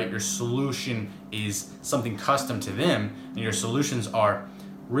hunting, right? Your solution is something custom to them, and your solutions are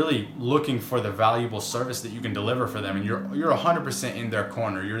really looking for the valuable service that you can deliver for them, and you're 100% in their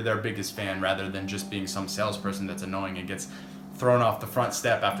corner. You're their biggest fan, rather than just being some salesperson that's annoying and gets thrown off the front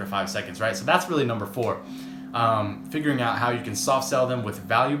step after 5 seconds, right? So that's really number 4. Figuring out how you can soft sell them with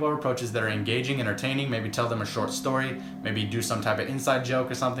valuable approaches that are engaging, entertaining. Maybe tell them a short story, maybe do some type of inside joke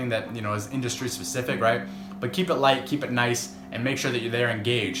or something that, you know, is industry specific, right? But keep it light, keep it nice, and make sure that they're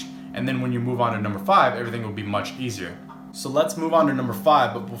engaged. And then when you move on to number 5, everything will be much easier. So let's move on to number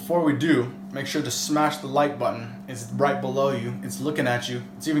 5, but before we do, make sure to smash the like button. It's right below you, it's looking at you,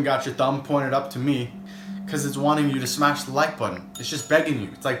 it's even got your thumb pointed up to me, because it's wanting you to smash the like button. It's just begging you.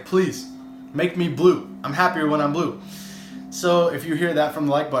 It's like, please, make me blue. I'm happier when I'm blue. So if you hear that from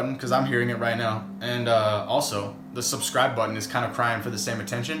the like button, because I'm hearing it right now, and also the subscribe button is kind of crying for the same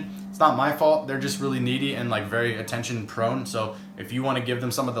attention. It's not my fault. They're just really needy and like very attention prone. So if you want to give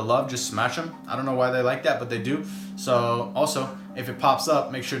them some of the love, just smash them. I don't know why they like that, but they do. So also, if it pops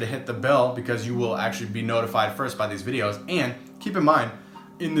up, make sure to hit the bell, because you will actually be notified first by these videos. And keep in mind,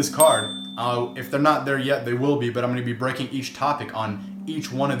 in this card, if they're not there yet, they will be, but I'm going to be breaking each topic on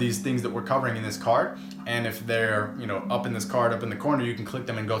each one of these things that we're covering in this card. And if they're, you know, up in this card, up in the corner, you can click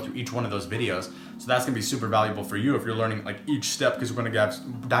them and go through each one of those videos. So that's going to be super valuable for you if you're learning like each step, because we're going to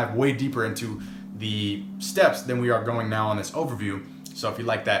dive way deeper into the steps than we are going now on this overview. So if you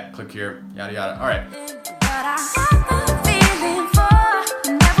like that, click here, yada yada. All right.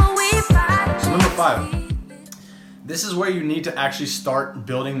 So number 5. This is where you need to actually start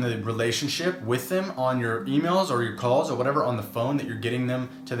building the relationship with them on your emails or your calls or whatever on the phone, that you're getting them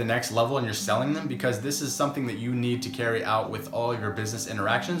to the next level and you're selling them, because this is something that you need to carry out with all your business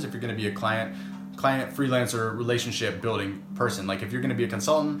interactions if you're going to be a client freelancer relationship building person. Like if you're going to be a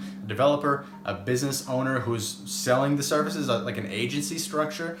consultant, a developer, a business owner who's selling the services, like an agency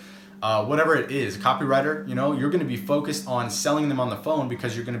structure, whatever it is, copywriter, you know, you're going to be focused on selling them on the phone,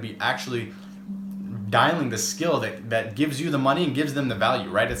 because you're going to be actually dialing the skill that gives you the money and gives them the value,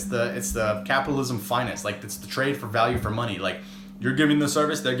 right? It's the capitalism finance, like it's the trade for value for money. Like you're giving the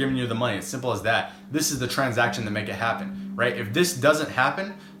service, they're giving you the money. It's simple as that. This is the transaction that make it happen, right? If this doesn't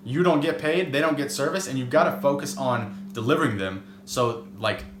happen, you don't get paid, they don't get service, and you've got to focus on delivering them. So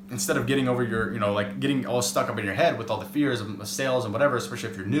like instead of getting over your, you know, like getting all stuck up in your head with all the fears of sales and whatever,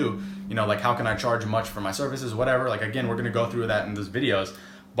 especially if you're new, you know, like how can I charge much for my services, whatever. Like again, we're going to go through that in those videos.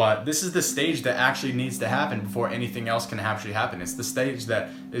 But this is the stage that actually needs to happen before anything else can actually happen. It's the stage that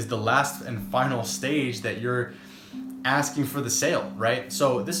is the last and final stage that you're asking for the sale, right?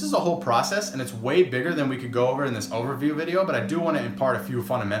 So this is a whole process, and it's way bigger than we could go over in this overview video, but I do want to impart a few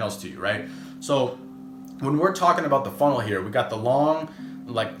fundamentals to you, right? So when we're talking about the funnel here, we got the long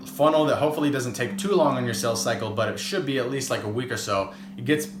like funnel that hopefully doesn't take too long on your sales cycle, but it should be at least like a week or so. It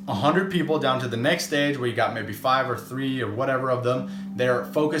gets 100 people down to the next stage where you got maybe 5 or 3 or whatever of them. They're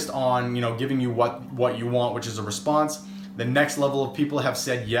focused on, you know, giving you what you want, which is a response. The next level of people have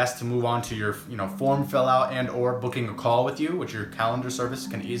said yes to move on to your, you know, form fill out and or booking a call with you, which your calendar service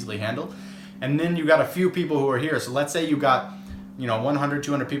can easily handle. And then you got a few people who are here. So let's say you got, you know, 100,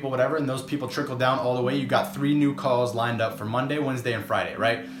 200 people, whatever, and those people trickle down all the way. You got 3 new calls lined up for Monday, Wednesday, and Friday,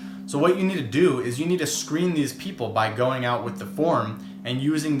 right? So what you need to do is you need to screen these people by going out with the form and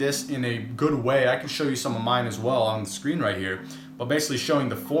using this in a good way. I can show you some of mine as well on the screen right here, but basically showing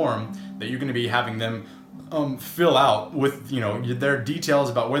the form that you're going to be having them fill out with, you know, their details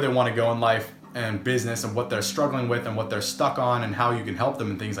about where they want to go in life and business and what they're struggling with and what they're stuck on and how you can help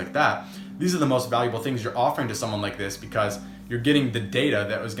them and things like that. These are the most valuable things you're offering to someone like this, because you're getting the data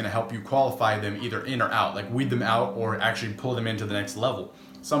that was going to help you qualify them either in or out, like weed them out or actually pull them into the next level.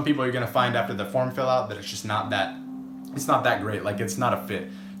 Some people you're going to find after the form fill out that it's just not that, it's not that great, like it's not a fit.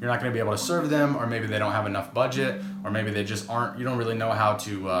 You're not going to be able to serve them, or maybe they don't have enough budget, or maybe they just aren't, you don't really know how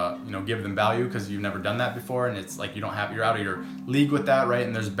to you know, give them value because you've never done that before, and it's like you don't have, you're out of your league with that, right?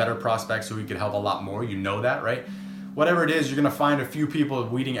 And there's better prospects who we could help a lot more, you know that, right? Whatever it is, you're going to find a few people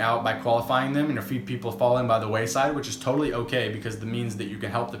weeding out by qualifying them and a few people falling by the wayside, which is totally okay, because it means that you can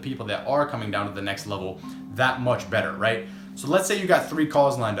help the people that are coming down to the next level that much better, right? So let's say you got 3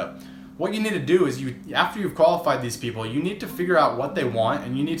 calls lined up. What you need to do is, after you've qualified these people, you need to figure out what they want,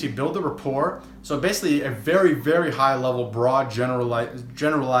 and you need to build a rapport. So basically a very, very high level, broad,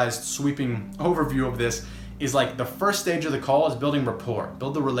 generalized sweeping overview of this is like the first stage of the call is building rapport.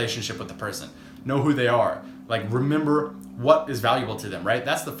 Build the relationship with the person. Know who they are. Like, remember what is valuable to them, right?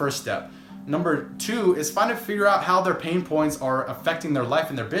 That's the first step. Number 2 is figure out how their pain points are affecting their life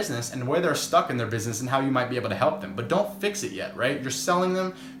and their business, and where they're stuck in their business and how you might be able to help them. But don't fix it yet, right? You're selling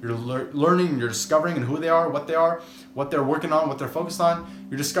them, you're learning, you're discovering and who they are, what they're working on, what they're focused on.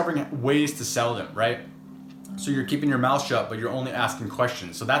 You're discovering ways to sell them, right? So you're keeping your mouth shut, but you're only asking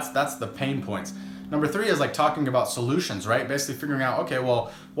questions. So that's the pain points. Number 3 is like talking about solutions, right? Basically figuring out, okay,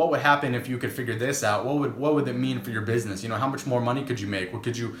 well, what would happen if you could figure this out? What would it mean for your business? You know, how much more money could you make? Or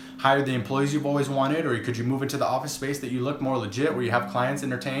could you hire the employees you've always wanted? Or could you move into the office space that you look more legit, where you have clients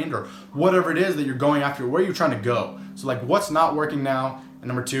entertained? Or whatever it is that you're going after, where you're trying to go. So like, what's not working now? And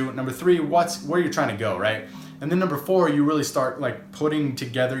number 2, number 3, where you're trying to go, right? And then number 4, you really start like putting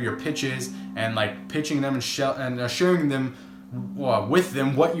together your pitches and like pitching them and sharing them with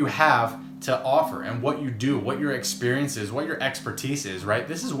them what you have to offer and what you do, what your experience is, what your expertise is, right?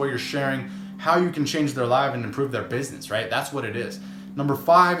 This is where you're sharing how you can change their life and improve their business, right? That's what it is. Number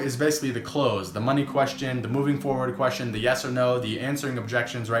 5 is basically the close, the money question, the moving forward question, the yes or no, the answering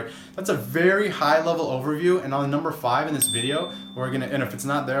objections, right? That's a very high level overview. And on number 5 in this video, and if it's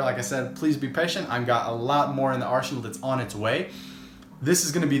not there, like I said, please be patient. I've got a lot more in the arsenal that's on its way. This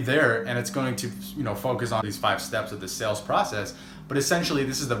is going to be there, and it's going to, you know, focus on these 5 steps of the sales process. But essentially,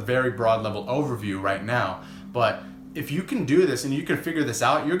 this is the very broad level overview right now. But if you can do this and you can figure this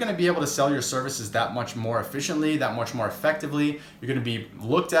out, you're going to be able to sell your services that much more efficiently, that much more effectively. You're going to be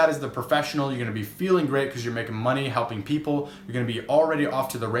looked at as the professional. You're going to be feeling great because you're making money, helping people. You're going to be already off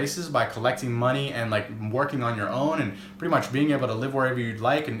to the races by collecting money and like working on your own and pretty much being able to live wherever you'd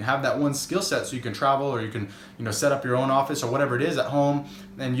like and have that one skill set, so you can travel, or you can, you know, set up your own office or whatever it is at home.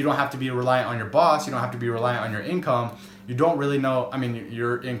 And you don't have to be reliant on your boss. You don't have to be reliant on your income. You don't really know, I mean,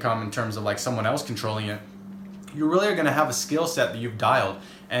 your income in terms of like someone else controlling it. You really are going to have a skill set that you've dialed.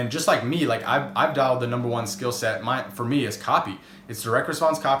 And just like me, like I've dialed the number 1 skill set for me is copy. It's direct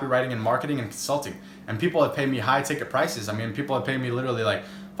response copywriting and marketing and consulting. And people have paid me high ticket prices. I mean, people have paid me literally like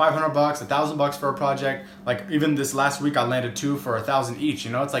 $500, $1,000 for a project. Like even this last week, I landed 2 for $1,000 each.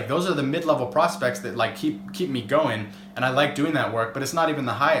 You know, it's like those are the mid-level prospects that like keep me going. And I like doing that work, but it's not even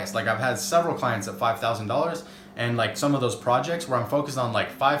the highest. Like I've had several clients at $5,000, and like some of those projects where I'm focused on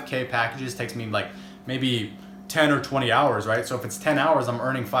like 5K packages takes me like maybe 10 or 20 hours, right? So if it's 10 hours, I'm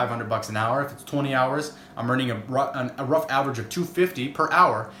earning $500 an hour. If it's 20 hours, I'm earning a rough average of $250 per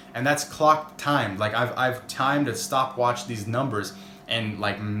hour, and that's clock timed. Like I've timed to stopwatch these numbers and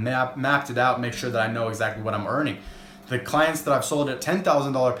like mapped it out, make sure that I know exactly what I'm earning. The clients that I've sold at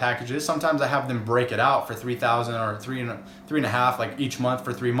 $10,000 packages, sometimes I have them break it out for $3,000 or $3,500 like each month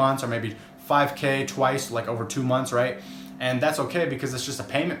for 3 months, or maybe $5K twice, like over 2 months, right? And that's okay because it's just a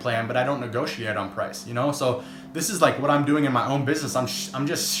payment plan, but I don't negotiate on price, you know? So this is like what I'm doing in my own business. I'm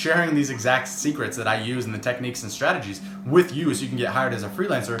just sharing these exact secrets that I use and the techniques and strategies with you, so you can get hired as a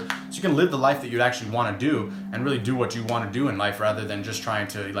freelancer, so you can live the life that you'd actually want to do and really do what you want to do in life, rather than just trying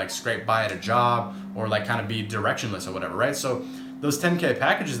to like scrape by at a job or like kind of be directionless or whatever, right? So those 10K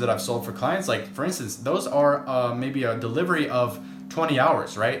packages that I've sold for clients, like for instance, those are maybe a delivery of 20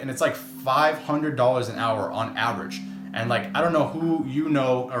 hours, right? And it's like $500 an hour on average. And like, I don't know who you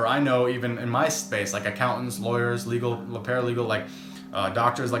know, or I know even in my space, like accountants, lawyers, legal, paralegal, like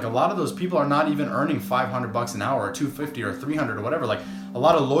doctors, like a lot of those people are not even earning $500 an hour or $250 or $300 or whatever. Like a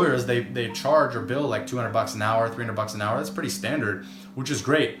lot of lawyers, they charge or bill like $200 an hour, $300 an hour. That's pretty standard, which is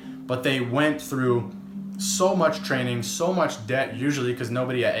great. But they went through so much training, so much debt, usually because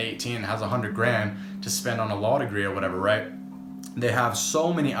nobody at 18 has $100 grand to spend on a law degree or whatever, right? They have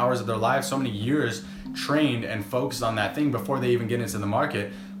so many hours of their life, so many years trained and focused on that thing before they even get into the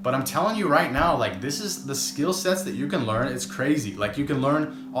market. But I'm telling you right now, like, this is the skill sets that you can learn. It's crazy. Like, you can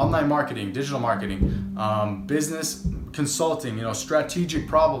learn online marketing, digital marketing, business consulting, strategic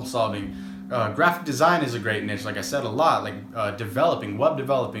problem solving. Graphic design is a great niche, like I said a lot, like developing, web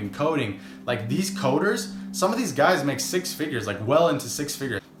developing, coding. Like, these coders, some of these guys make six figures, like well into six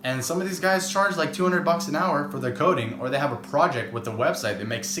figures. And some of these guys charge like $200 an hour for their coding, or they have a project with the website that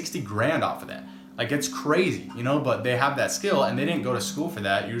makes 60 grand off of that. Like, it's crazy, but they have that skill, and they didn't go to school for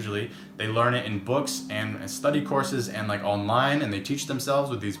that. Usually they learn it in books and study courses and like online, and they teach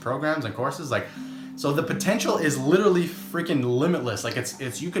themselves with these programs and courses. Like, so the potential is literally freaking limitless. Like,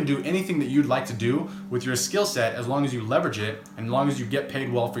 it's you can do anything that you'd like to do with your skill set, as long as you leverage it, and as long as you get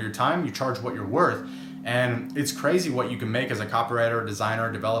paid well for your time, you charge what you're worth. And it's crazy what you can make as a copywriter,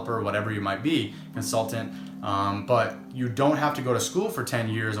 designer, developer, whatever you might be, consultant. But you don't have to go to school for 10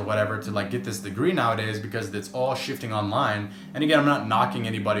 years or whatever to like get this degree nowadays, because it's all shifting online. And again, I'm not knocking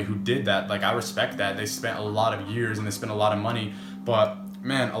anybody who did that. Like, I respect that. They spent a lot of years and they spent a lot of money. But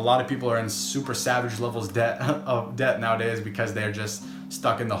man, a lot of people are in super savage levels of debt nowadays, because they're just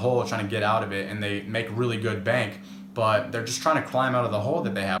stuck in the hole trying to get out of it, and they make really good bank, but they're just trying to climb out of the hole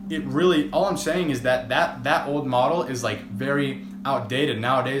that they have. It really, all I'm saying is that old model is like very outdated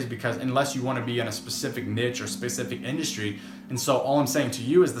nowadays, because unless you want to be in a specific niche or specific industry. And so all I'm saying to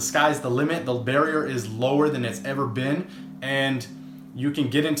you is the sky's the limit. The barrier is lower than it's ever been, and you can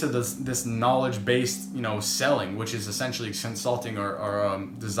get into this knowledge-based, selling, which is essentially consulting or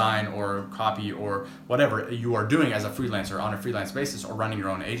design or copy or whatever you are doing as a freelancer on a freelance basis, or running your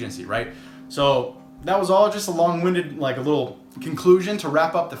own agency, right? So that was all just a long-winded, like a little conclusion to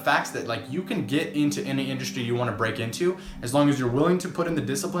wrap up the facts that like you can get into any industry you want to break into, as long as you're willing to put in the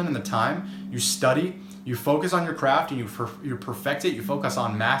discipline and the time. You study, you focus on your craft, and you perfect it. You focus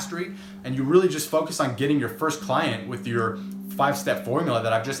on mastery, and you really just focus on getting your first client with your 5-step formula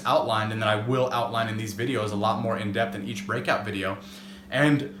that I've just outlined, and that I will outline in these videos a lot more in depth in each breakout video.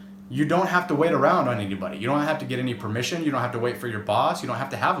 And you don't have to wait around on anybody. You don't have to get any permission. You don't have to wait for your boss. You don't have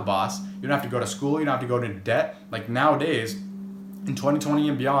to have a boss. You don't have to go to school. You don't have to go into debt. Like, nowadays, in 2020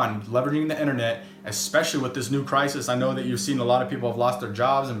 and beyond, leveraging the internet, especially with this new crisis, I know that you've seen a lot of people have lost their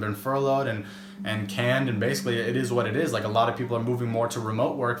jobs and been furloughed and canned, and basically it is what it is. Like, a lot of people are moving more to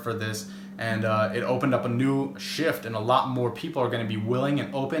remote work for this, and it opened up a new shift, and a lot more people are going to be willing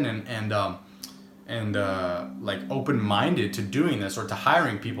and open and like open-minded to doing this, or to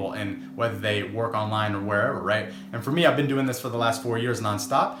hiring people, and whether they work online or wherever, right? And for me, I've been doing this for the last 4 years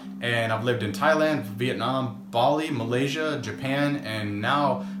nonstop, and I've lived in Thailand, Vietnam, Bali, Malaysia, Japan, and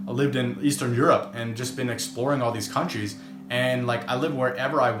now I lived in Eastern Europe, and just been exploring all these countries. And like, I live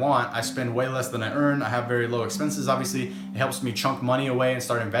wherever I want. I spend way less than I earn. I have very low expenses. Obviously, it helps me chunk money away and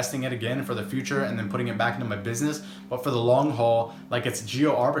start investing it again for the future, and then putting it back into my business. But for the long haul, like, it's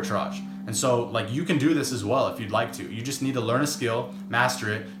geo arbitrage. And so like, you can do this as well if you'd like to. You just need to learn a skill,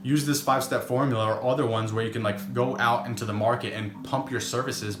 master it, use this 5-step formula or other ones where you can like go out into the market and pump your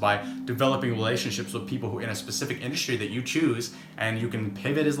services by developing relationships with people who in a specific industry that you choose. And you can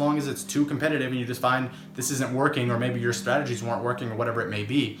pivot as long as it's too competitive and you just find this isn't working, or maybe your strategies weren't working, or whatever it may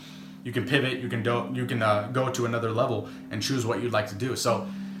be. You can pivot, you can go to another level and choose what you'd like to do. So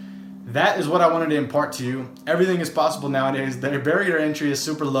that is what I wanted to impart to you. Everything is possible nowadays. The barrier to entry is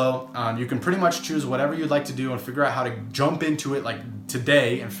super low. You can pretty much choose whatever you'd like to do and figure out how to jump into it like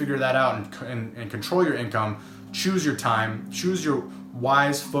today, and figure that out, and control your income, choose your time, choose your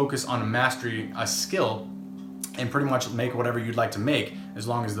wise focus on mastery a skill, and pretty much make whatever you'd like to make, as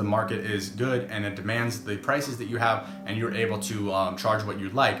long as the market is good and it demands the prices that you have, and you're able to charge what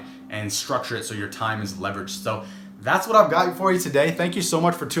you'd like, and structure it so your time is leveraged. So that's what I've got for you today. Thank you so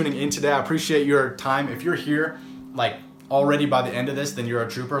much for tuning in today. I appreciate your time. If you're here like already by the end of this, then you're a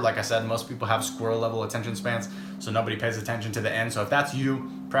trooper. Like I said, most people have squirrel level attention spans, so nobody pays attention to the end. So if that's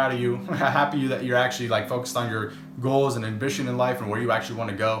you, proud of you, happy that you're actually like focused on your goals and ambition in life, and where you actually want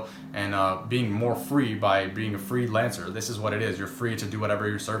to go, and being more free by being a freelancer. This is what it is. You're free to do whatever.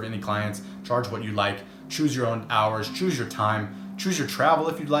 You serve any clients, charge what you like, choose your own hours, choose your time, choose your travel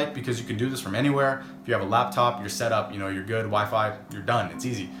if you'd like, because you can do this from anywhere. If you have a laptop, you're set up, you're good, Wi-Fi, you're done. It's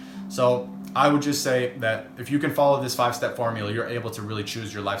easy. So I would just say that if you can follow this 5-step formula, you're able to really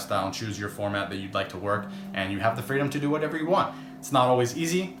choose your lifestyle and choose your format that you'd like to work, and you have the freedom to do whatever you want. It's not always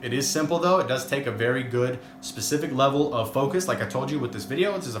easy. It is simple though. It does take a very good specific level of focus. Like I told you with this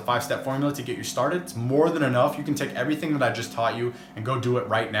video, this is a 5-step formula to get you started. It's more than enough. You can take everything that I just taught you and go do it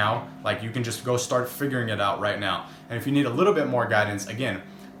right now. Like, you can just go start figuring it out right now. And if you need a little bit more guidance, again,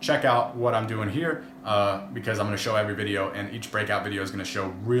 check out what I'm doing here because I'm going to show every video, and each breakout video is going to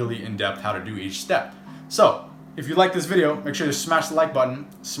show really in depth how to do each step. So if you like this video, make sure to smash the like button,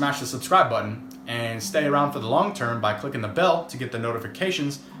 smash the subscribe button, and stay around for the long term by clicking the bell to get the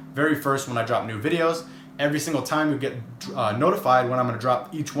notifications very first when I drop new videos. Every single time you get notified when I'm going to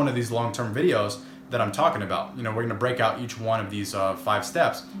drop each one of these long-term videos that I'm talking about. You know, we're going to break out each one of these 5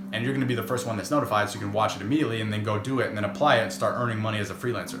 steps, and you're going to be the first one that's notified, so you can watch it immediately and then go do it and then apply it and start earning money as a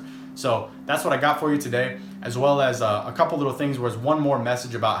freelancer. So that's what I got for you today, as well as a couple little things. Was one more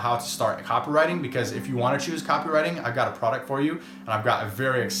message about how to start copywriting, because if you want to choose copywriting, I've got a product for you, and I've got a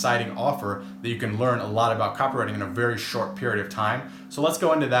very exciting offer that you can learn a lot about copywriting in a very short period of time. So let's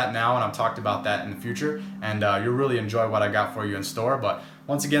go into that now, and I've talked about that in the future, and you'll really enjoy what I got for you in store. But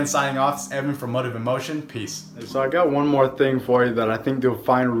once again, signing off, it's Evan from Motive in Motion. Peace. So I got one more thing for you that I think you'll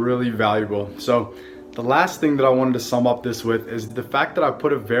find really valuable. So the last thing that I wanted to sum up this with is the fact that I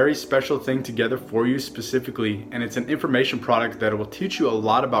put a very special thing together for you specifically, and it's an information product that will teach you a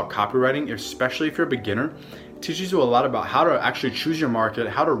lot about copywriting, especially if you're a beginner. It teaches you a lot about how to actually choose your market,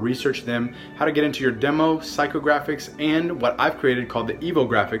 how to research them, how to get into your demo, psychographics, and what I've created called the Evo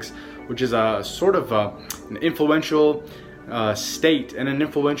graphics, which is a sort of an influential state and an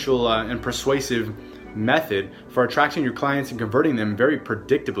influential and persuasive method for attracting your clients and converting them very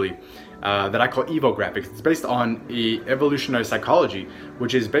predictably, that I call Evo graphics. It's based on evolutionary psychology,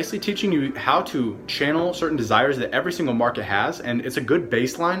 which is basically teaching you how to channel certain desires that every single market has, and it's a good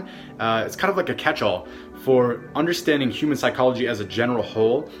baseline. It's kind of like a catch-all for understanding human psychology as a general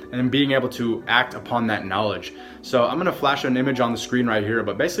whole, and then being able to act upon that knowledge. So I'm gonna flash an image on the screen right here,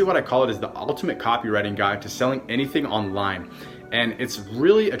 but basically what I call it is the ultimate copywriting guide to selling anything online. And it's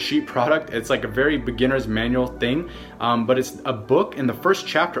really a cheap product. It's like a very beginner's manual thing, but it's a book, and the first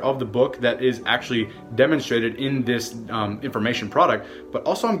chapter of the book that is actually demonstrated in this information product. But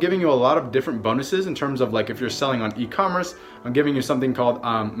also I'm giving you a lot of different bonuses in terms of, like, if you're selling on e-commerce, I'm giving you something called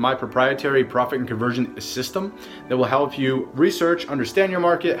my proprietary profit and conversion system that will help you research, understand your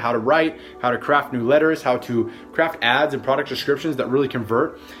market, how to write, how to craft new letters, how to craft ads and product descriptions that really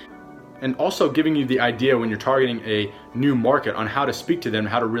convert, and also giving you the idea when you're targeting a new market on how to speak to them,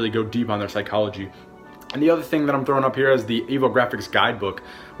 how to really go deep on their psychology. And the other thing that I'm throwing up here is the Evo Graphics Guidebook,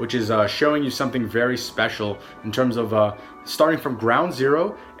 which is showing you something very special in terms of starting from ground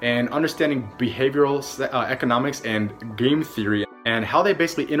zero and understanding behavioral economics and game theory, and how they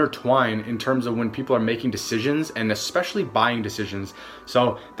basically intertwine in terms of when people are making decisions, and especially buying decisions.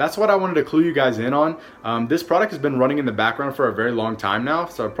 So that's what I wanted to clue you guys in on. This product has been running in the background for a very long time now,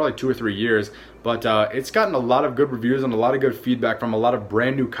 so probably 2 or 3 years, but it's gotten a lot of good reviews and a lot of good feedback from a lot of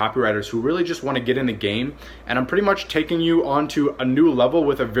brand new copywriters who really just want to get in the game. And I'm pretty much taking you onto a new level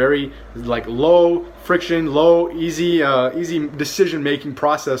with a very low friction, easy decision-making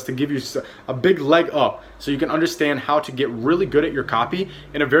process to give you a big leg up, so you can understand how to get really good at your copy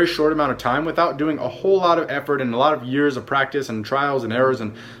in a very short amount of time without doing a whole lot of effort and a lot of years of practice and trials and errors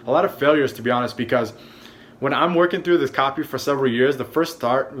and a lot of failures, to be honest. Because when I'm working through this copy for several years, the first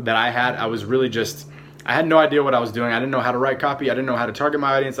start that I had, I had no idea what I was doing. I didn't know how to write copy. I didn't know how to target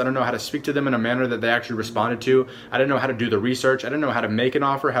my audience. I didn't know how to speak to them in a manner that they actually responded to. I didn't know how to do the research. I didn't know how to make an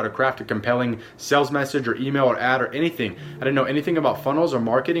offer, how to craft a compelling sales message or email or ad or anything. I didn't know anything about funnels or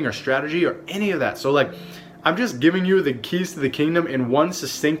marketing or strategy or any of that. So I'm just giving you the keys to the kingdom in one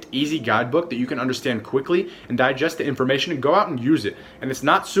succinct, easy guidebook that you can understand quickly and digest the information and go out and use it. And it's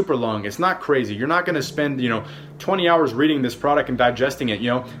not super long. It's not crazy. You're not going to spend, 20 hours reading this product and digesting it.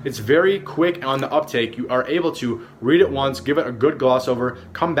 It's very quick on the uptake. You are able to read it once, give it a good gloss over,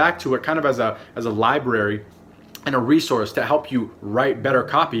 come back to it kind of as a library and a resource to help you write better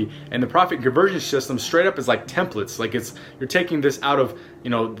copy. And the profit conversion system straight up is like templates. You're taking this out of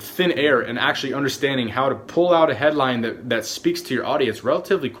thin air and actually understanding how to pull out a headline that speaks to your audience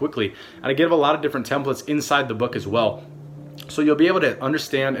relatively quickly. And I give a lot of different templates inside the book as well. So you'll be able to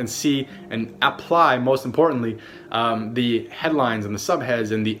understand and see and apply, most importantly, the headlines and the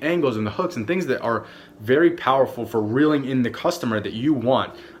subheads and the angles and the hooks and things that are very powerful for reeling in the customer that you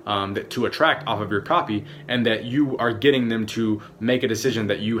want to attract off of your copy, and that you are getting them to make a decision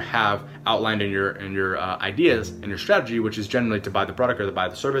that you have outlined in your ideas and your strategy, which is generally to buy the product or to buy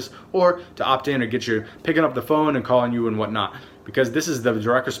the service, or to opt in or get you picking up the phone and calling you and whatnot. Because this is the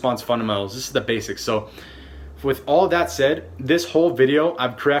direct response fundamentals. This is the basics. So with all that said, this whole video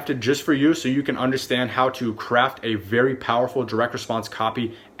I've crafted just for you so you can understand how to craft a very powerful direct response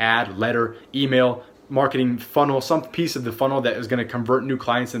copy, ad, letter, email, marketing funnel, some piece of the funnel that is going to convert new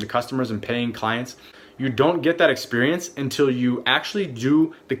clients into customers and paying clients. You don't get that experience until you actually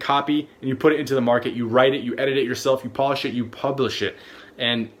do the copy and you put it into the market, you write it, you edit it yourself, you polish it, you publish it.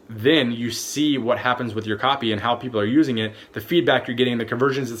 and then you see what happens with your copy and how people are using it, the feedback you're getting, the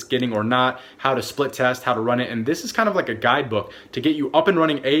conversions it's getting or not, how to split test, how to run it. And this is kind of like a guidebook to get you up and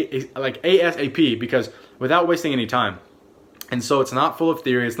running like ASAP, because without wasting any time. And so it's not full of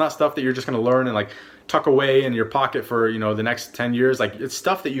theory. It's not stuff that you're just going to learn and like tuck away in your pocket for, you know, the next 10 years. Like, it's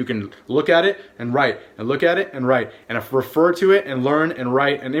stuff that you can look at it and write, and look at it and write, and refer to it and learn and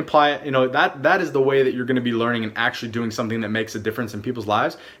write and imply it. You know, that is the way that you're going to be learning and actually doing something that makes a difference in people's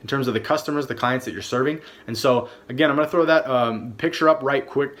lives in terms of the customers, the clients that you're serving. And so again, I'm going to throw that picture up right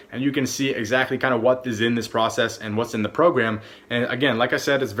quick, and you can see exactly kind of what is in this process and what's in the program. And again, like I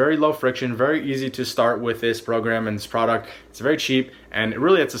said, it's very low friction, very easy to start with this program and this product. It's very cheap, and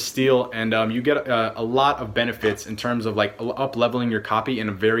really it's a steal, and you get a lot of benefits in terms of like up leveling your copy in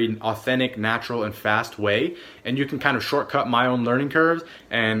a very authentic, natural, and fast way. And you can kind of shortcut my own learning curves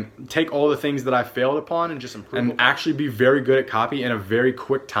and take all the things that I failed upon and just improve and actually be very good at copy in a very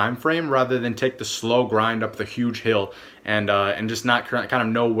quick time frame, rather than take the slow grind up the huge hill and just not kind of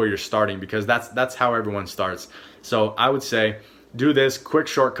know where you're starting, because that's how everyone starts. So I would say, do this quick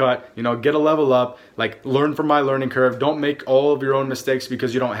shortcut, you know, get a level up, like learn from my learning curve. Don't make all of your own mistakes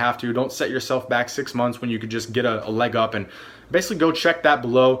because you don't have to. Don't set yourself back 6 months when you could just get a leg up. And basically go check that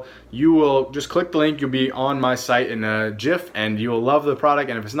below. You will just click the link. You'll be on my site in a jiff, and you will love the product.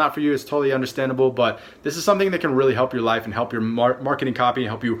 And if it's not for you, it's totally understandable, but this is something that can really help your life and help your marketing copy, and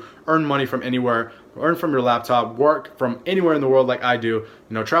help you earn money from anywhere, earn from your laptop, work from anywhere in the world like I do, you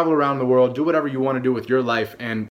know, travel around the world, do whatever you want to do with your life, and